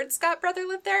the third Scott brother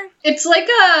live there? It's like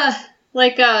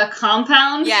a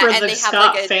compound for the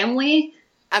Scott family.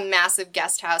 A massive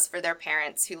guest house for their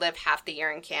parents who live half the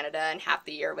year in Canada and half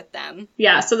the year with them.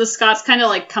 Yeah, so the Scotts kind of,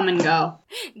 like, come and go.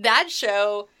 That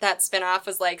show, that spinoff,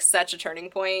 was, like, such a turning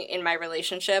point in my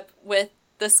relationship with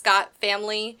the Scott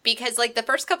family, because, like, the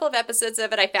first couple of episodes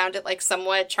of it, I found it, like,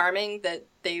 somewhat charming that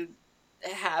they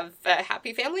have a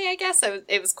happy family, I guess. So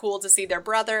it was cool to see their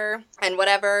brother and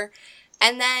whatever.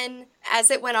 And then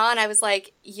as it went on, I was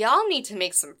like, y'all need to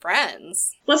make some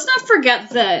friends. Let's not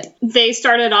forget that they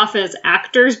started off as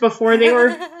actors before they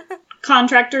were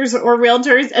contractors or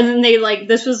realtors, and then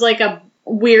this was like a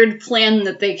weird plan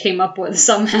that they came up with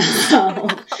somehow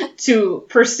to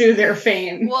pursue their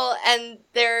fame. Well, and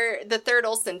the third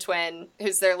Olsen twin,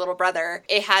 who's their little brother,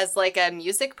 it has like a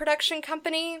music production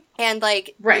company, and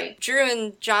like Right. Drew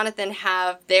and Jonathan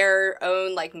have their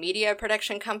own like media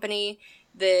production company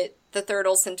that the third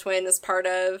Olsen twin is part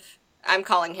of. I'm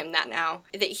calling him that now.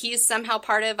 That he's somehow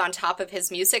part of on top of his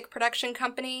music production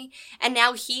company. And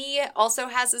now he also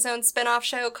has his own spin-off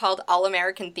show called All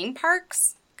American Theme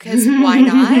Parks. Because why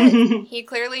not? He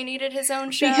clearly needed his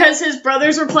own show. Because his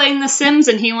brothers were playing The Sims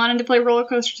and he wanted to play Roller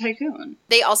Coaster Tycoon.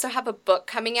 They also have a book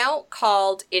coming out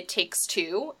called It Takes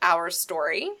Two, Our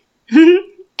Story.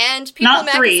 And People Not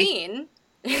Magazine.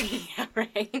 Yeah,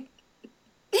 right.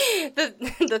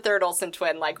 The third Olsen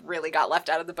twin, like, really got left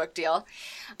out of the book deal.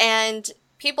 And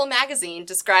People Magazine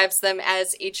describes them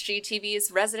as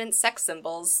HGTV's resident sex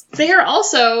symbols. They are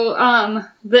also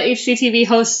the HGTV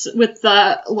hosts with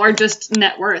the largest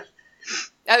net worth.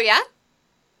 Oh, yeah?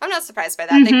 I'm not surprised by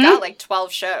that. They've got, like,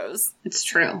 12 shows. It's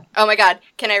true. Oh, my God.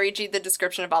 Can I read you the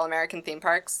description of All American Theme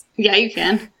Parks? Yeah, you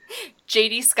can.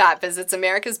 J.D. Scott visits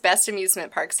America's best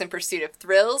amusement parks in pursuit of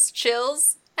thrills,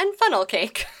 chills, and funnel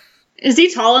cake. Is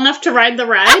he tall enough to ride the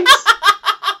rides?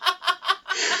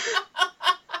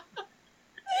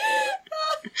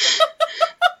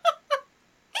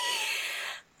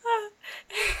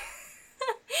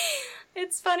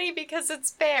 It's funny because it's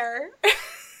fair.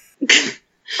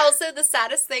 Also, the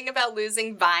saddest thing about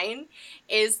losing Vine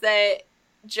is that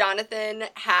Jonathan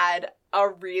had a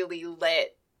really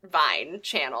lit Vine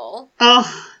channel.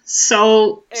 Oh,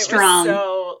 so strong. It was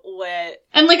so lit.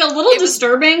 And like a little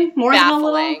disturbing, more than a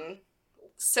little. Baffling.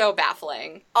 So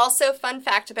baffling. Also, fun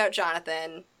fact about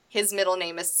Jonathan, his middle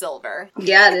name is Silver.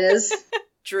 Yeah, it is.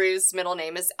 Drew's middle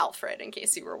name is Alfred, in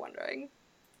case you were wondering.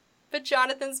 But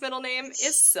Jonathan's middle name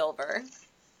is Silver.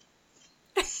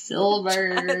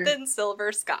 Silver. Jonathan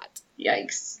Silver Scott.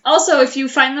 Yikes. Also, if you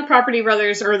find the Property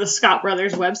Brothers or the Scott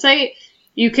Brothers website,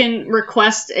 you can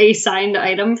request a signed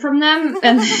item from them,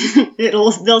 and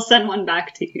they'll send one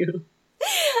back to you.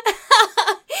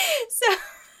 So,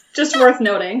 just worth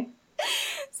noting.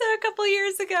 So a couple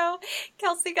years ago,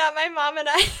 Kelsey got my mom and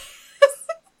I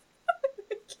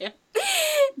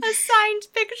a signed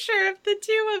picture of the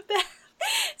two of them,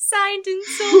 signed in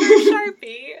silver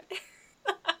Sharpie.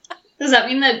 Does that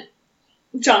mean that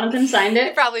Jonathan signed He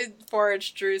it? probably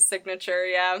forged Drew's signature,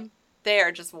 yeah. They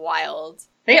are just wild.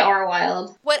 They are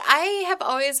wild. What I have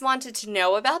always wanted to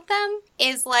know about them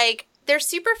is, like, they're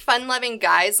super fun-loving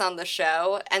guys on the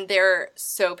show, and they're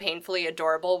so painfully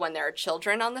adorable when there are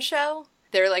children on the show.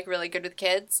 They're, like, really good with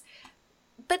kids.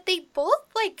 But they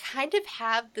both, like, kind of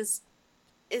have this...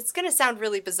 It's gonna sound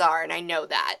really bizarre, and I know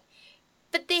that.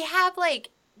 But they have,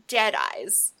 like, dead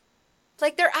eyes.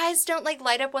 Like, their eyes don't, like,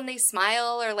 light up when they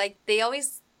smile, or, like, they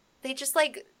just,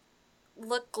 like,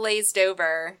 look glazed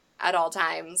over at all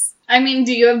times. I mean,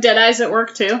 do you have dead eyes at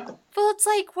work, too? Well, it's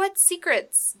like, what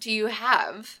secrets do you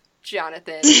have,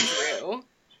 Jonathan and Drew?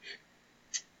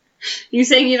 You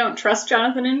saying you don't trust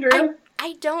Jonathan and Drew?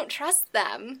 I don't trust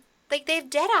them. Like, they have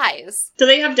dead eyes. Do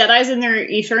they have dead eyes in their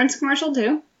Esurance commercial,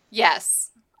 too? Yes.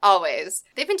 Always.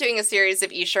 They've been doing a series of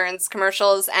Esurance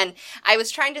commercials, and I was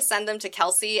trying to send them to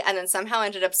Kelsey, and then somehow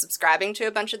ended up subscribing to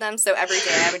a bunch of them, so every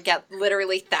day I would get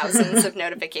literally thousands of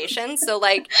notifications. So,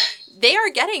 like, they are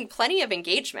getting plenty of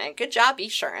engagement. Good job,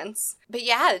 Esurance. But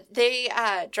yeah, they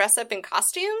dress up in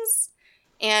costumes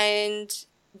and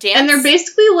dance. And they're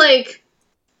basically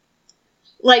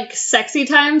like sexy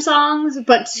time songs,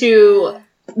 but to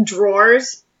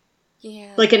drawers.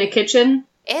 Yeah. Like in a kitchen.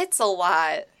 It's a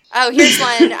lot. Oh, here's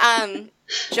one.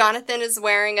 Jonathan is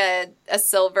wearing a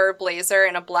silver blazer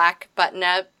and a black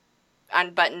button-up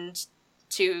unbuttoned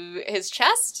to his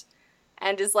chest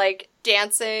and is, like,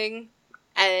 dancing.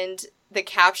 And the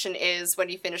caption is, when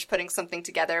you finish putting something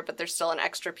together, but there's still an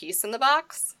extra piece in the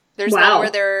box. There's one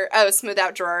where they're, smooth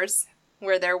out drawers,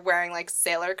 where they're wearing, like,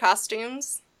 sailor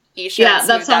costumes. Yeah,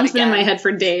 that song's been in my head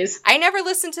for days. I never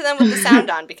listened to them with the sound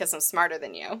on because I'm smarter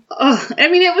than you. Oh, I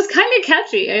mean, it was kind of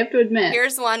catchy, I have to admit.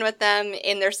 Here's one with them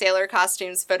in their sailor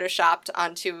costumes photoshopped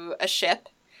onto a ship.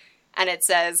 And it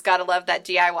says, gotta love that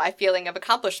DIY feeling of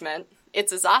accomplishment.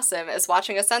 It's as awesome as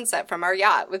watching a sunset from our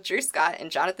yacht with Drew Scott and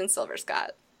Jonathan Silver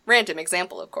Scott. Random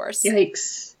example, of course.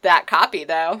 Yikes. That copy,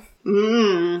 though.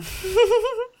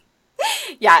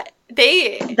 Yeah,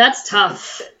 That's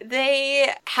tough.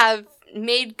 They have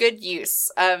made good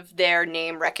use of their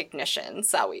name recognition,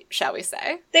 shall we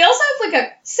say. They also have, like,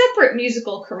 a separate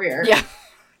musical career. Yeah.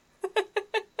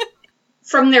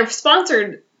 From their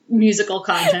sponsored musical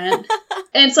content.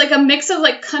 And it's like a mix of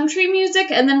like country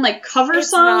music and then like cover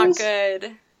songs. It's not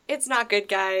good. It's not good,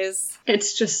 guys.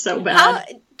 It's just so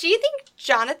bad. Do you think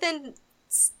Jonathan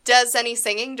does any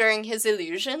singing during his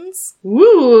illusions?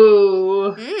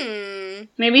 Ooh. Hmm.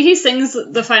 Maybe he sings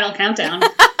the final countdown.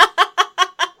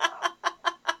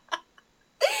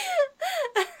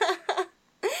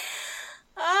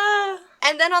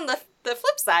 And then on the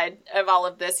flip side of all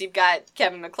of this, you've got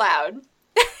Kevin MacLeod.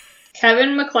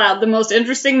 Kevin MacLeod, the most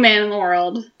interesting man in the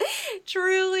world.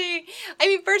 Truly. I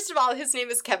mean, first of all, his name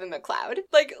is Kevin MacLeod.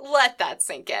 Like, let that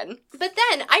sink in. But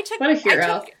then I took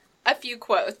a few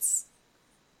quotes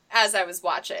as I was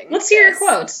watching. Let's hear your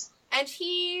quotes. And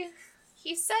he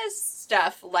says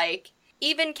stuff like,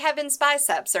 even Kevin's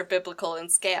biceps are biblical in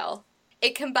scale.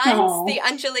 It combines the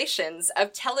undulations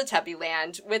of Teletubby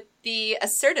Land with the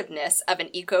assertiveness of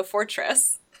an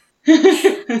eco-fortress.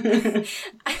 I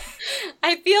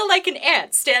feel like an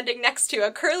ant standing next to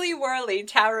a curly-whirly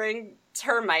towering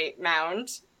termite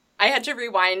mound. I had to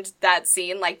rewind that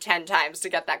scene like 10 times to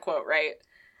get that quote right.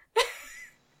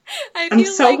 I'm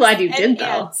so glad you did, though.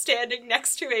 Ant standing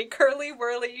next to a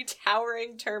curly-whirly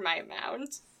towering termite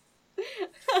mound.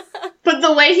 But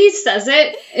the way he says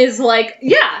it is like,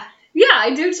 yeah,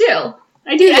 I do too.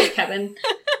 I do hate Kevin.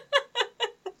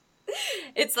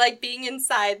 It's like being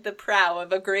inside the prow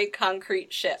of a great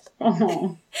concrete ship.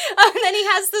 Oh. And then he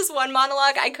has this one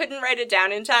monologue. I couldn't write it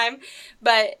down in time,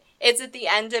 but it's at the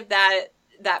end of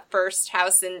that first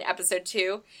house in episode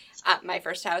 2, my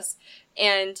first house.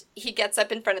 And he gets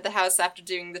up in front of the house after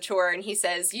doing the tour, and he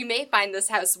says, "You may find this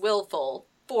house willful,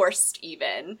 forced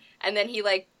even." And then he,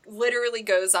 like, literally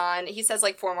goes on, he says,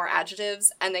 like, 4 more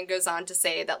adjectives, and then goes on to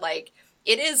say that, like,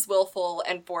 it is willful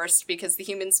and forced because the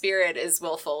human spirit is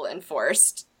willful and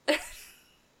forced.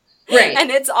 Right. And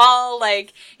it's all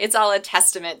a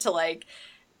testament to, like,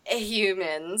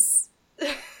 humans.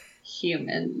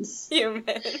 Humans.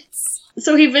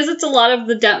 So he visits a lot of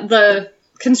the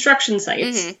construction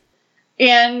sites. Mm-hmm.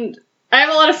 And I have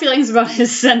a lot of feelings about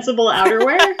his sensible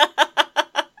outerwear.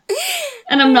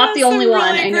 And I'm not the only one,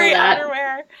 I know that.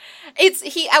 Outerwear.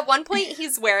 At one point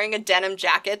he's wearing a denim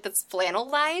jacket that's flannel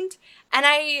lined, and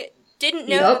I didn't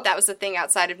know that was a thing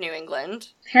outside of New England.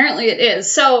 Apparently it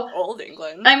is. So Old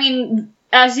England. I mean,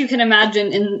 as you can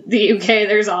imagine, in the UK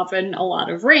there's often a lot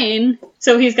of rain.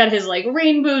 So he's got his like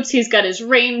rain boots, he's got his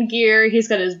rain gear, he's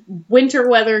got his winter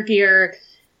weather gear,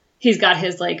 he's got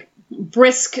his like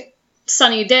brisk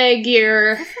sunny day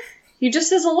gear. He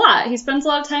just has a lot. He spends a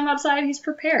lot of time outside. He's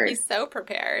prepared. He's so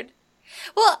prepared.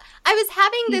 Well, I was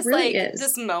having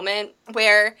this moment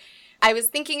where I was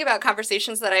thinking about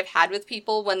conversations that I've had with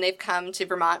people when they've come to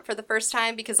Vermont for the first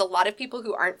time, because a lot of people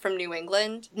who aren't from New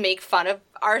England make fun of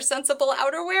our sensible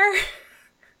outerwear.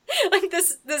 Like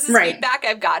this is feedback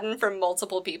I've gotten from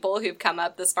multiple people who've come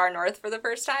up this far north for the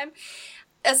first time,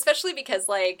 especially because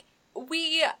like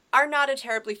we are not a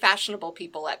terribly fashionable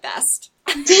people at best.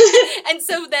 And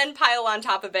so then pile on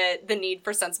top of it the need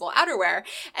for sensible outerwear.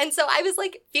 And so I was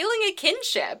like feeling a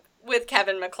kinship with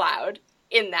Kevin MacLeod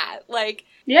in that. Like,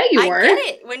 yeah, you were. I get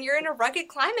it. When you're in a rugged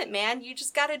climate, man, you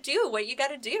just gotta do what you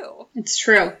gotta do. It's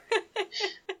true.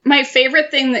 My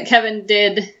favorite thing that Kevin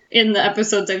did in the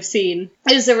episodes I've seen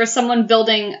is there was someone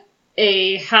building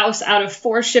a house out of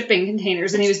 4 shipping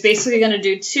containers, and he was basically going to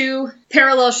do 2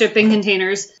 parallel shipping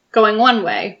containers going one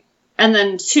way, and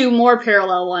then 2 more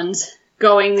parallel ones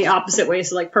going the opposite way,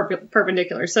 so like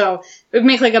perpendicular. So it would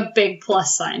make like a big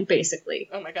plus sign, basically.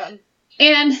 Oh my god.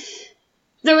 And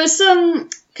there was some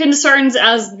concerns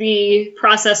as the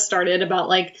process started about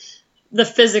like the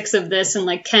physics of this and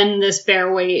like, can this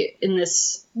bear weight in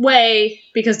this way?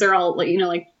 Because they're all like, you know,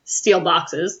 like steel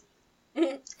boxes.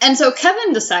 And so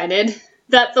Kevin decided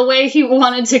that the way he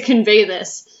wanted to convey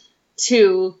this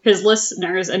to his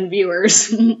listeners and viewers,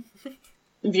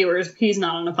 he's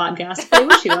not on a podcast, but I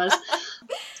wish he was.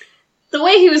 The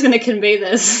way he was going to convey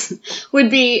this would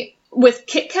be with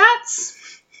Kit Kats.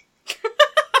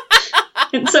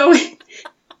 And so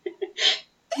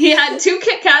he had 2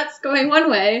 Kit Kats going one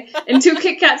way and 2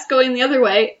 Kit Kats going the other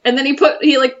way, and then he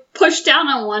pushed down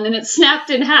on one and it snapped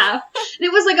in half. And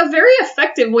it was like a very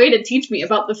effective way to teach me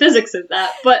about the physics of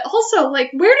that. But also,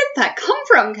 like, where did that come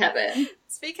from, Kevin?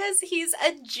 It's because he's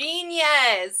a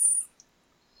genius.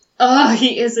 Oh,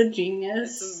 he is a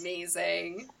genius. It's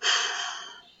amazing.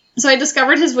 So I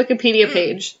discovered his Wikipedia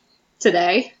page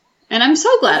today, and I'm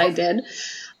so glad I did.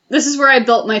 This is where I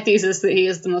built my thesis that he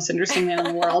is the most interesting man in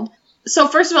the world. So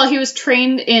first of all, he was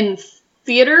trained in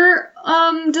theater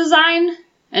design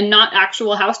and not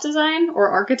actual house design or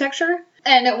architecture.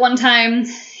 And at one time,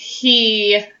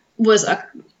 he was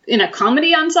in a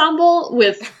comedy ensemble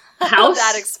with house.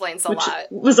 That explains a which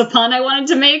lot. was a pun I wanted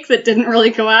to make that didn't really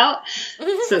go out,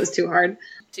 so it was too hard.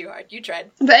 Too hard. You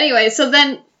tried. But anyway, so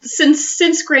then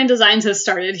since Grand Designs has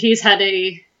started, he's had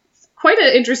quite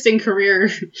an interesting career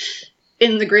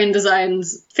in the Grand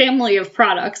Designs family of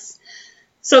products.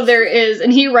 So there is,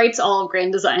 and he writes all of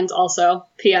Grand Designs also,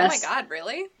 P.S. Oh my god,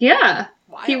 really? Yeah.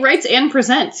 Wild. He writes and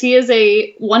presents. He is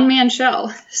a one-man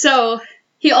show. So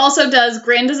he also does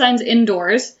Grand Designs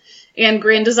Indoors and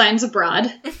Grand Designs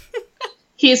Abroad.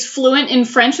 He is fluent in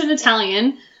French and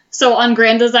Italian. So on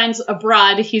Grand Designs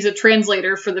Abroad, he's a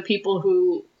translator for the people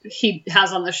who he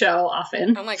has on the show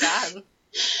often. Oh my god.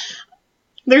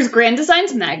 There's Grand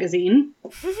Designs Magazine.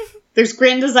 There's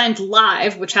Grand Designs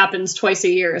Live, which happens twice a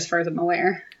year as far as I'm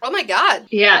aware. Oh my god.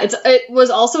 Yeah, it was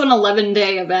also an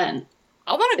 11-day event.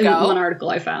 I want to In go. one article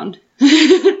I found.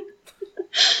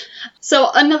 So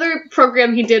another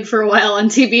program he did for a while on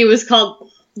TV was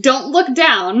called Don't Look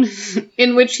Down,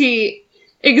 in which he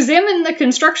examined the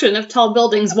construction of tall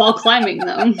buildings while climbing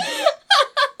them.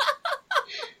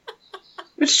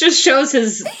 Which just shows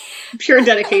his pure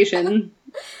dedication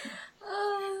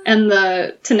and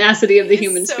the tenacity of the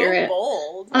human so spirit.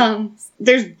 Bold.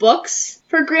 There's books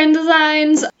for Grand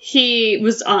Designs. He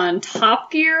was on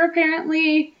Top Gear,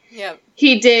 apparently. Yep.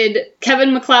 He did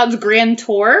Kevin MacLeod's Grand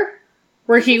Tour,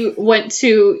 where he went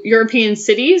to European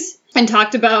cities and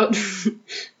talked about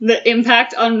the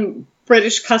impact on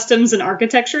British customs and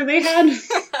architecture they had.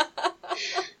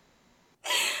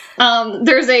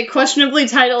 There's a questionably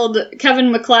titled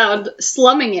Kevin MacLeod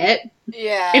Slumming It,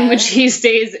 Yeah. in which he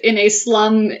stays in a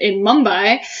slum in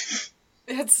Mumbai.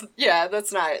 That's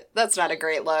not a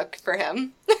great look for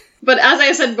him. But as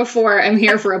I said before, I'm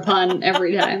here for a pun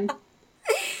every time.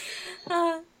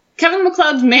 Kevin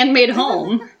MacLeod's Man-Made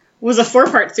Home was a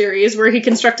 4-part series where he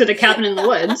constructed a cabin in the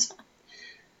woods.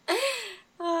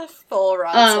 Full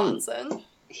Ron Swanson.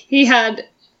 He had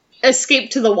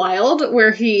Escape to the Wild,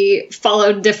 where he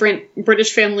followed different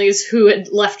British families who had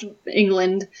left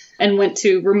England and went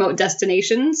to remote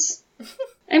destinations.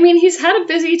 I mean, he's had a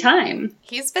busy time.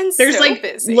 He's been There's so like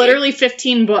busy. literally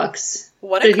 15 books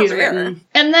What a that he's career. written.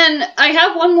 And then I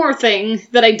have one more thing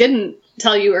that I didn't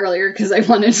tell you earlier because I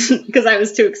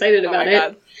was too excited about it.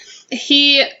 God.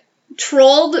 He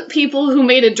trolled people who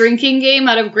made a drinking game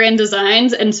out of Grand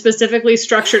Designs and specifically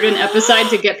structured an episode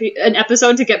to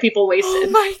get people wasted. Oh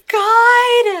my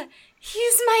god!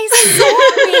 He's my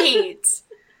soulmate!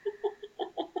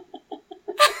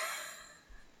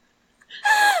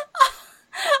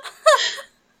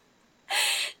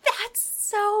 That's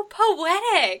so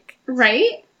poetic.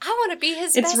 Right? I want to be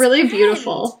his It's best really friend.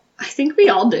 beautiful. I think we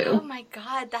all do. Oh my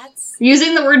god, that's...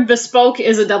 Using the word bespoke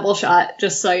is a double shot,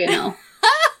 just so you know.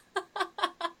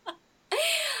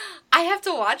 I have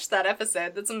to watch that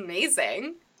episode. That's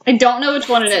amazing. I don't know which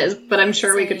one it is, but I'm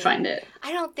sure we could find it.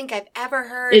 I don't think I've ever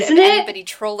heard Isn't of it? anybody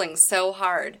trolling so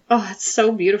hard. Oh, it's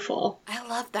so beautiful. I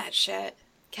love that shit.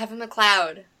 Kevin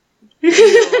MacLeod,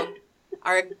 you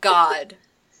are a god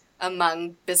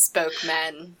among bespoke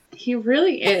men. He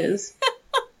really is.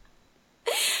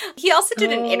 He also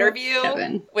did an Oh, interview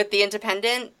Kevin. with The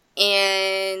Independent,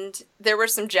 and there were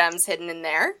some gems hidden in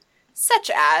there, such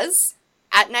as,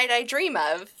 "At night I dream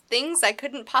of things I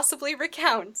couldn't possibly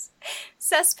recount.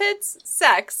 Cesspits,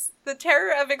 sex, the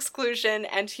terror of exclusion,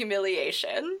 and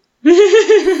humiliation." Like,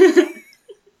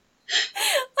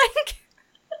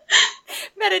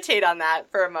 meditate on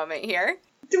that for a moment here.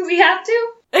 Do we have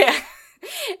to?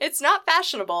 It's not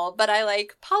fashionable, but I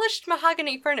like polished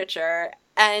mahogany furniture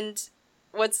and...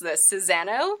 what's this?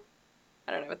 Susano?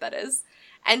 I don't know what that is.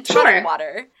 And tonic Sure.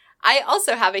 water. I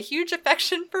also have a huge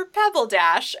affection for Pebble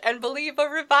Dash and believe a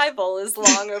revival is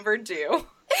long overdue.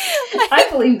 I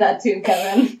believe that too,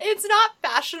 Kevin. It's not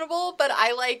fashionable, but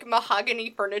I like mahogany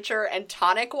furniture and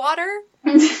tonic water.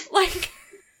 Like...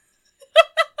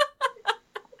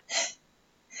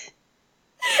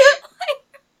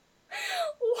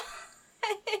 What?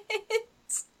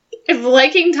 If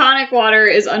liking tonic water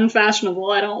is unfashionable,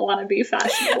 I don't want to be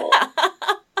fashionable.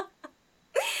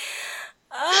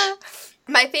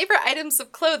 My favorite items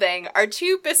of clothing are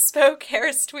 2 bespoke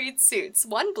Harris tweed suits,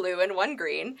 one blue and one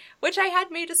green, which I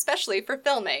had made especially for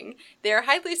filming. They are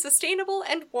highly sustainable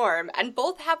and warm, and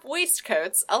both have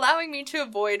waistcoats, allowing me to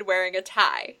avoid wearing a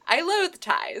tie. I loathe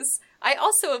ties. I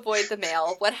also avoid the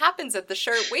male "what happens at the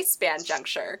shirt waistband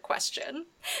juncture" question.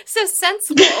 So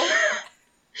sensible.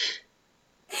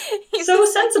 He's So a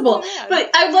sensible. man. But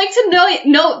I'd like to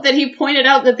note that he pointed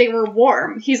out that they were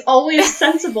warm. He's always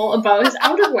sensible about his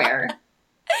outerwear.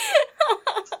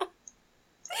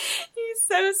 He's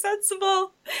so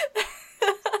sensible.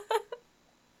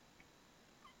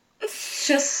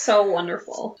 Just so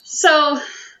wonderful. So,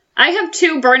 I have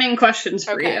two burning questions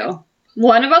for Okay. you.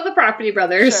 One about the Property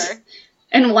Brothers, Sure.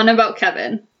 and one about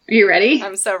Kevin. Are you ready?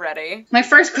 I'm so ready. My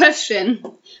first question,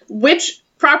 which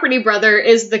Property Brother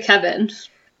is the Kevin?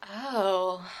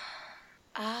 Oh.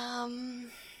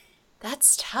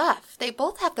 That's tough. They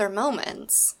both have their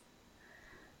moments.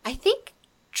 I think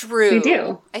Drew. They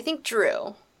do. I think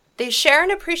Drew. They share an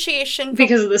appreciation for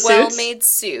Because of the suits? well-made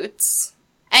suits.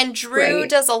 And Drew Right.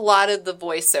 does a lot of the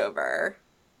voiceover.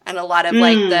 And a lot of,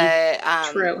 like, the...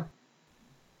 True.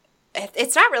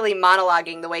 It's not really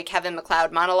monologuing the way Kevin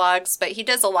MacLeod monologues, but he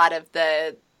does a lot of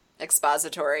the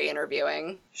expository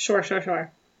interviewing. Sure. Sure.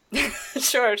 Sure. He does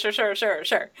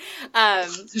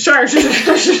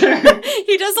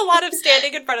a lot of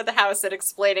standing in front of the house and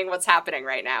explaining what's happening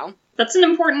right now. That's an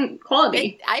important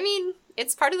quality.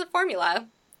 It's part of the formula.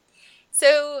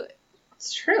 So,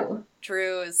 It's true.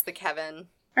 Drew is the Kevin.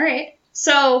 All right.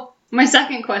 So, my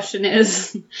second question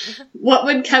is, what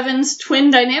would Kevin's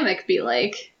twin dynamic be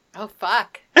like? Oh,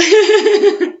 fuck.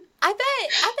 I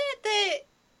bet that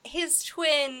his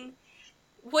twin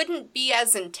wouldn't be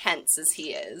as intense as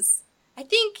he is. I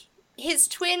think his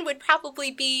twin would probably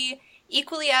be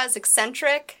equally as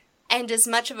eccentric and as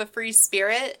much of a free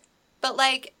spirit, but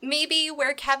like maybe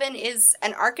where Kevin is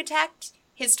an architect,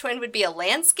 his twin would be a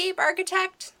landscape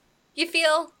architect, you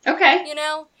feel? Okay. You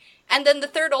know? And then the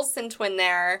third Olsen twin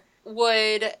there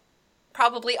would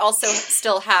probably also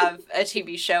still have a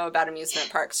TV show about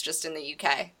amusement parks just in the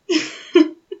UK.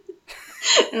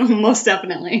 Most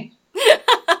definitely.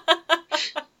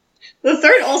 The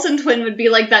third Olsen twin would be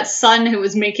like that son who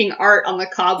was making art on the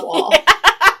Cobb wall.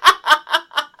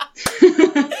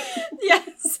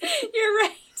 Yes, you're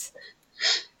right.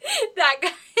 That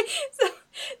guy. So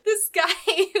this guy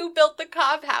who built the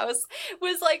Cobb house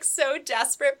was like so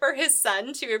desperate for his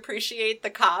son to appreciate the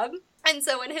Cobb. And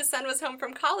so when his son was home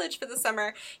from college for the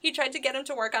summer, he tried to get him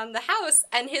to work on the house.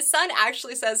 And his son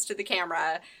actually says to the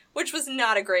camera, which was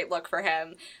not a great look for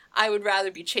him, "I would rather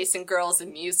be chasing girls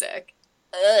and music."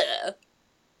 Ugh.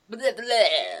 Blah,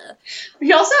 blah.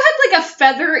 He also had like a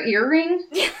feather earring.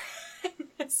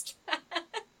 Missed that.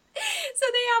 So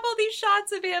they have all these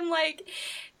shots of him, like,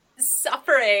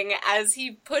 suffering as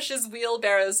he pushes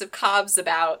wheelbarrows of cobs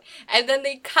about. And then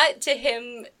they cut to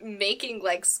him making,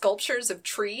 like, sculptures of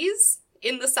trees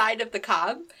in the side of the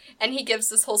cob. And he gives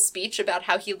this whole speech about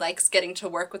how he likes getting to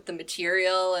work with the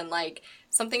material and, like,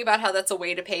 something about how that's a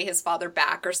way to pay his father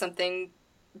back or something.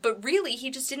 But really,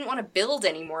 he just didn't want to build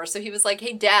anymore. So he was like,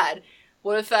 "Hey, Dad,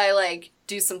 what if I, like,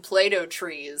 do some Play-Doh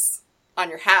trees on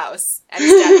your house?" And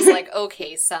his dad was like,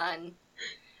 "Okay, son."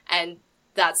 And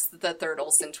that's the third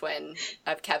Olsen twin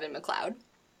of Kevin MacLeod.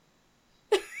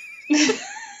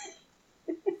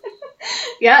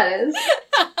 Yeah, it is.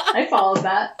 I followed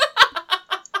that.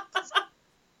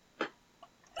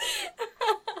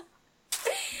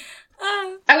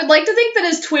 I would like to think that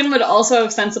his twin would also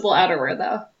have sensible outerwear,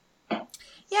 though.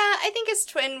 Yeah, I think his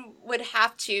twin would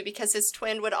have to, because his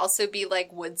twin would also be,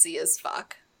 like, woodsy as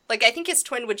fuck. Like, I think his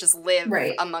twin would just live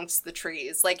Right. amongst the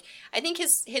trees. Like, I think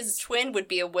his twin would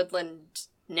be a woodland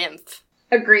nymph.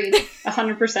 Agreed.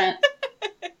 100%.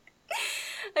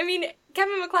 I mean,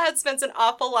 Kevin MacLeod spends an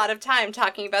awful lot of time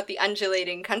talking about the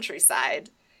undulating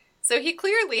countryside. So he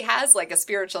clearly has, like, a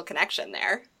spiritual connection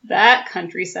there. That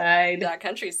countryside. That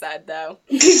countryside, though.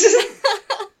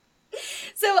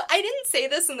 So I didn't say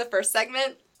this in the first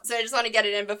segment, so I just want to get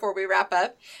it in before we wrap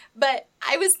up. But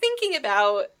I was thinking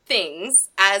about things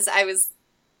as I was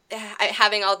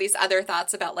having all these other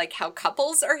thoughts about, like, how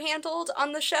couples are handled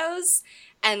on the shows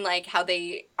and, like, how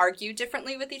they argue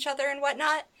differently with each other and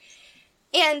whatnot.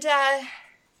 And,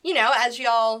 you know, as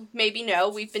y'all maybe know,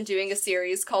 we've been doing a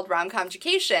series called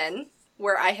Rom-Com-Education,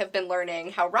 where I have been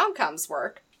learning how rom-coms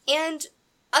work. And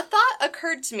a thought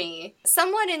occurred to me,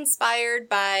 somewhat inspired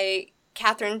by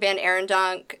Catherine Van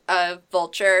Arendonk of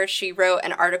Vulture. She wrote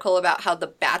an article about how The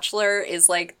Bachelor is,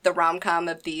 like, the rom-com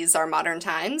of these our modern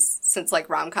times, since, like,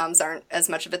 rom-coms aren't as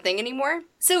much of a thing anymore.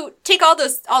 So take all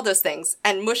those things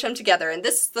and mush them together, and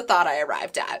this is the thought I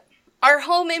arrived at. Are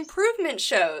home improvement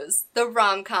shows the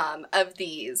rom-com of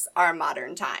these our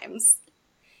modern times?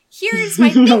 Here's my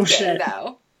thinking, No shit.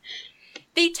 though.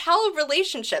 They tell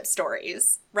relationship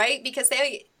stories, right? Because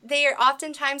they are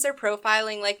oftentimes are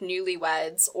profiling, like,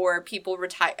 newlyweds or people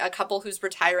a couple who's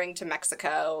retiring to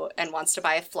Mexico and wants to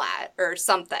buy a flat or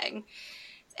something.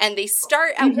 And they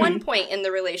start at one point in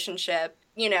the relationship,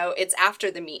 you know, it's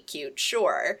after the meet cute,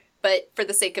 sure. But for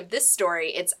the sake of this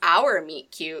story, it's our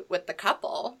meet cute with the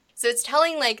couple. So it's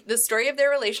telling, like, the story of their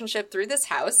relationship through this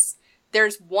house.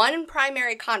 There's one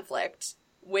primary conflict,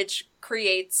 which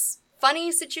creates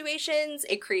funny situations,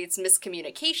 it creates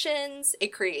miscommunications,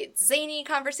 it creates zany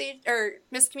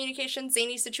miscommunications,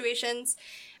 zany situations.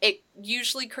 It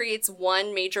usually creates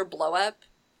one major blow up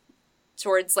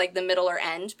towards like the middle or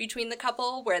end between the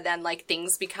couple, where then like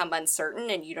things become uncertain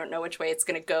and you don't know which way it's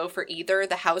going to go for either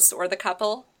the house or the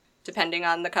couple, depending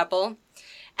on the couple.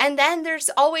 And then there's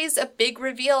always a big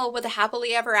reveal with a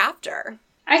happily ever after.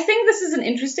 I think this is an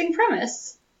interesting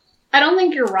premise. I don't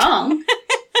think you're wrong.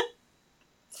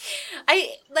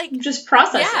 I'm just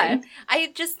processing. Yeah,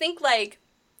 I just think like,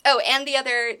 oh, and the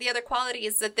other quality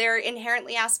is that they're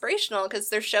inherently aspirational because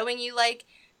they're showing you like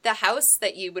the house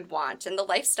that you would want and the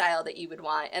lifestyle that you would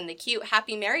want and the cute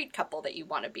happy married couple that you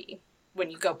want to be when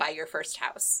you go buy your first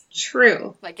house.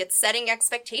 True. Like it's setting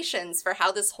expectations for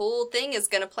how this whole thing is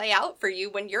going to play out for you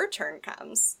when your turn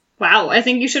comes. Wow, I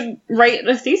think you should write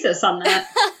a thesis on that.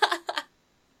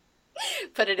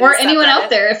 Put it in or anyone out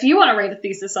there, if you want to write a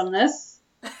thesis on this,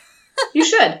 you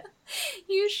should.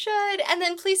 You should. And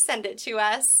then please send it to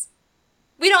us.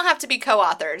 We don't have to be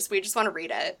co-authors. We just want to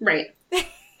read it. Right.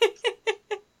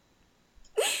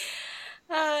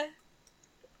 All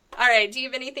right. Do you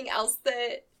have anything else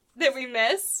that we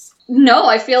missed? No,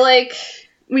 I feel like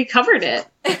we covered it.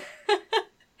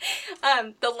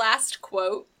 The last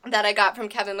quote that I got from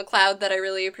Kevin MacLeod that I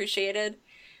really appreciated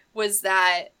was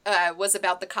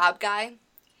about the Cobb guy.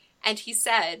 And he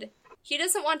said, he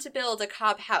doesn't want to build a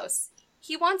Cobb house.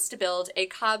 He wants to build a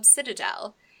Cobb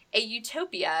citadel, a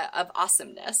utopia of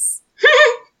awesomeness.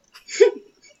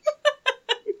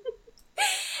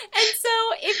 And so,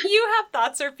 if you have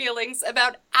thoughts or feelings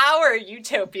about our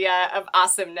utopia of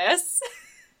awesomeness,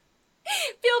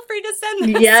 feel free to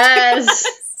send those to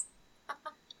us.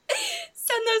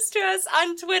 Send those to us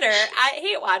on Twitter at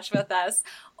HateWatchWithUs,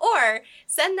 or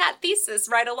send that thesis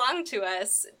right along to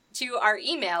us to our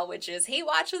email, which is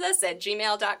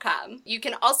hatewatchwithus@gmail.com. You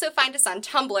can also find us on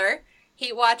Tumblr,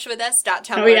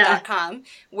 hatewatchwithus.tumblr.com,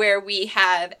 where we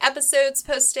have episodes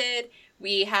posted.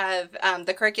 We have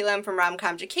the curriculum from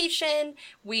Romcomjucation.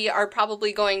 We are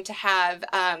probably going to have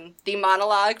the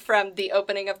monologue from the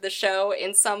opening of the show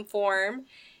in some form.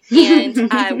 And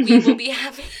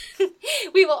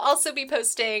we will also be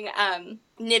posting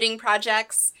knitting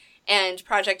projects and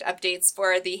project updates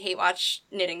for the Hate Watch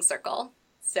Knitting Circle.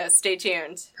 So stay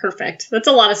tuned. Perfect. That's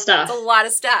a lot of stuff. It's a lot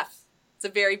of stuff. It's a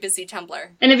very busy Tumblr.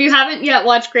 And if you haven't yet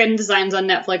watched Grand Designs on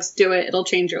Netflix, do it. It'll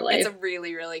change your life. It's a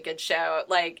really, really good show.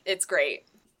 Like, it's great.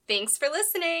 Thanks for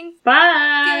listening.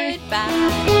 Bye.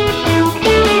 Goodbye.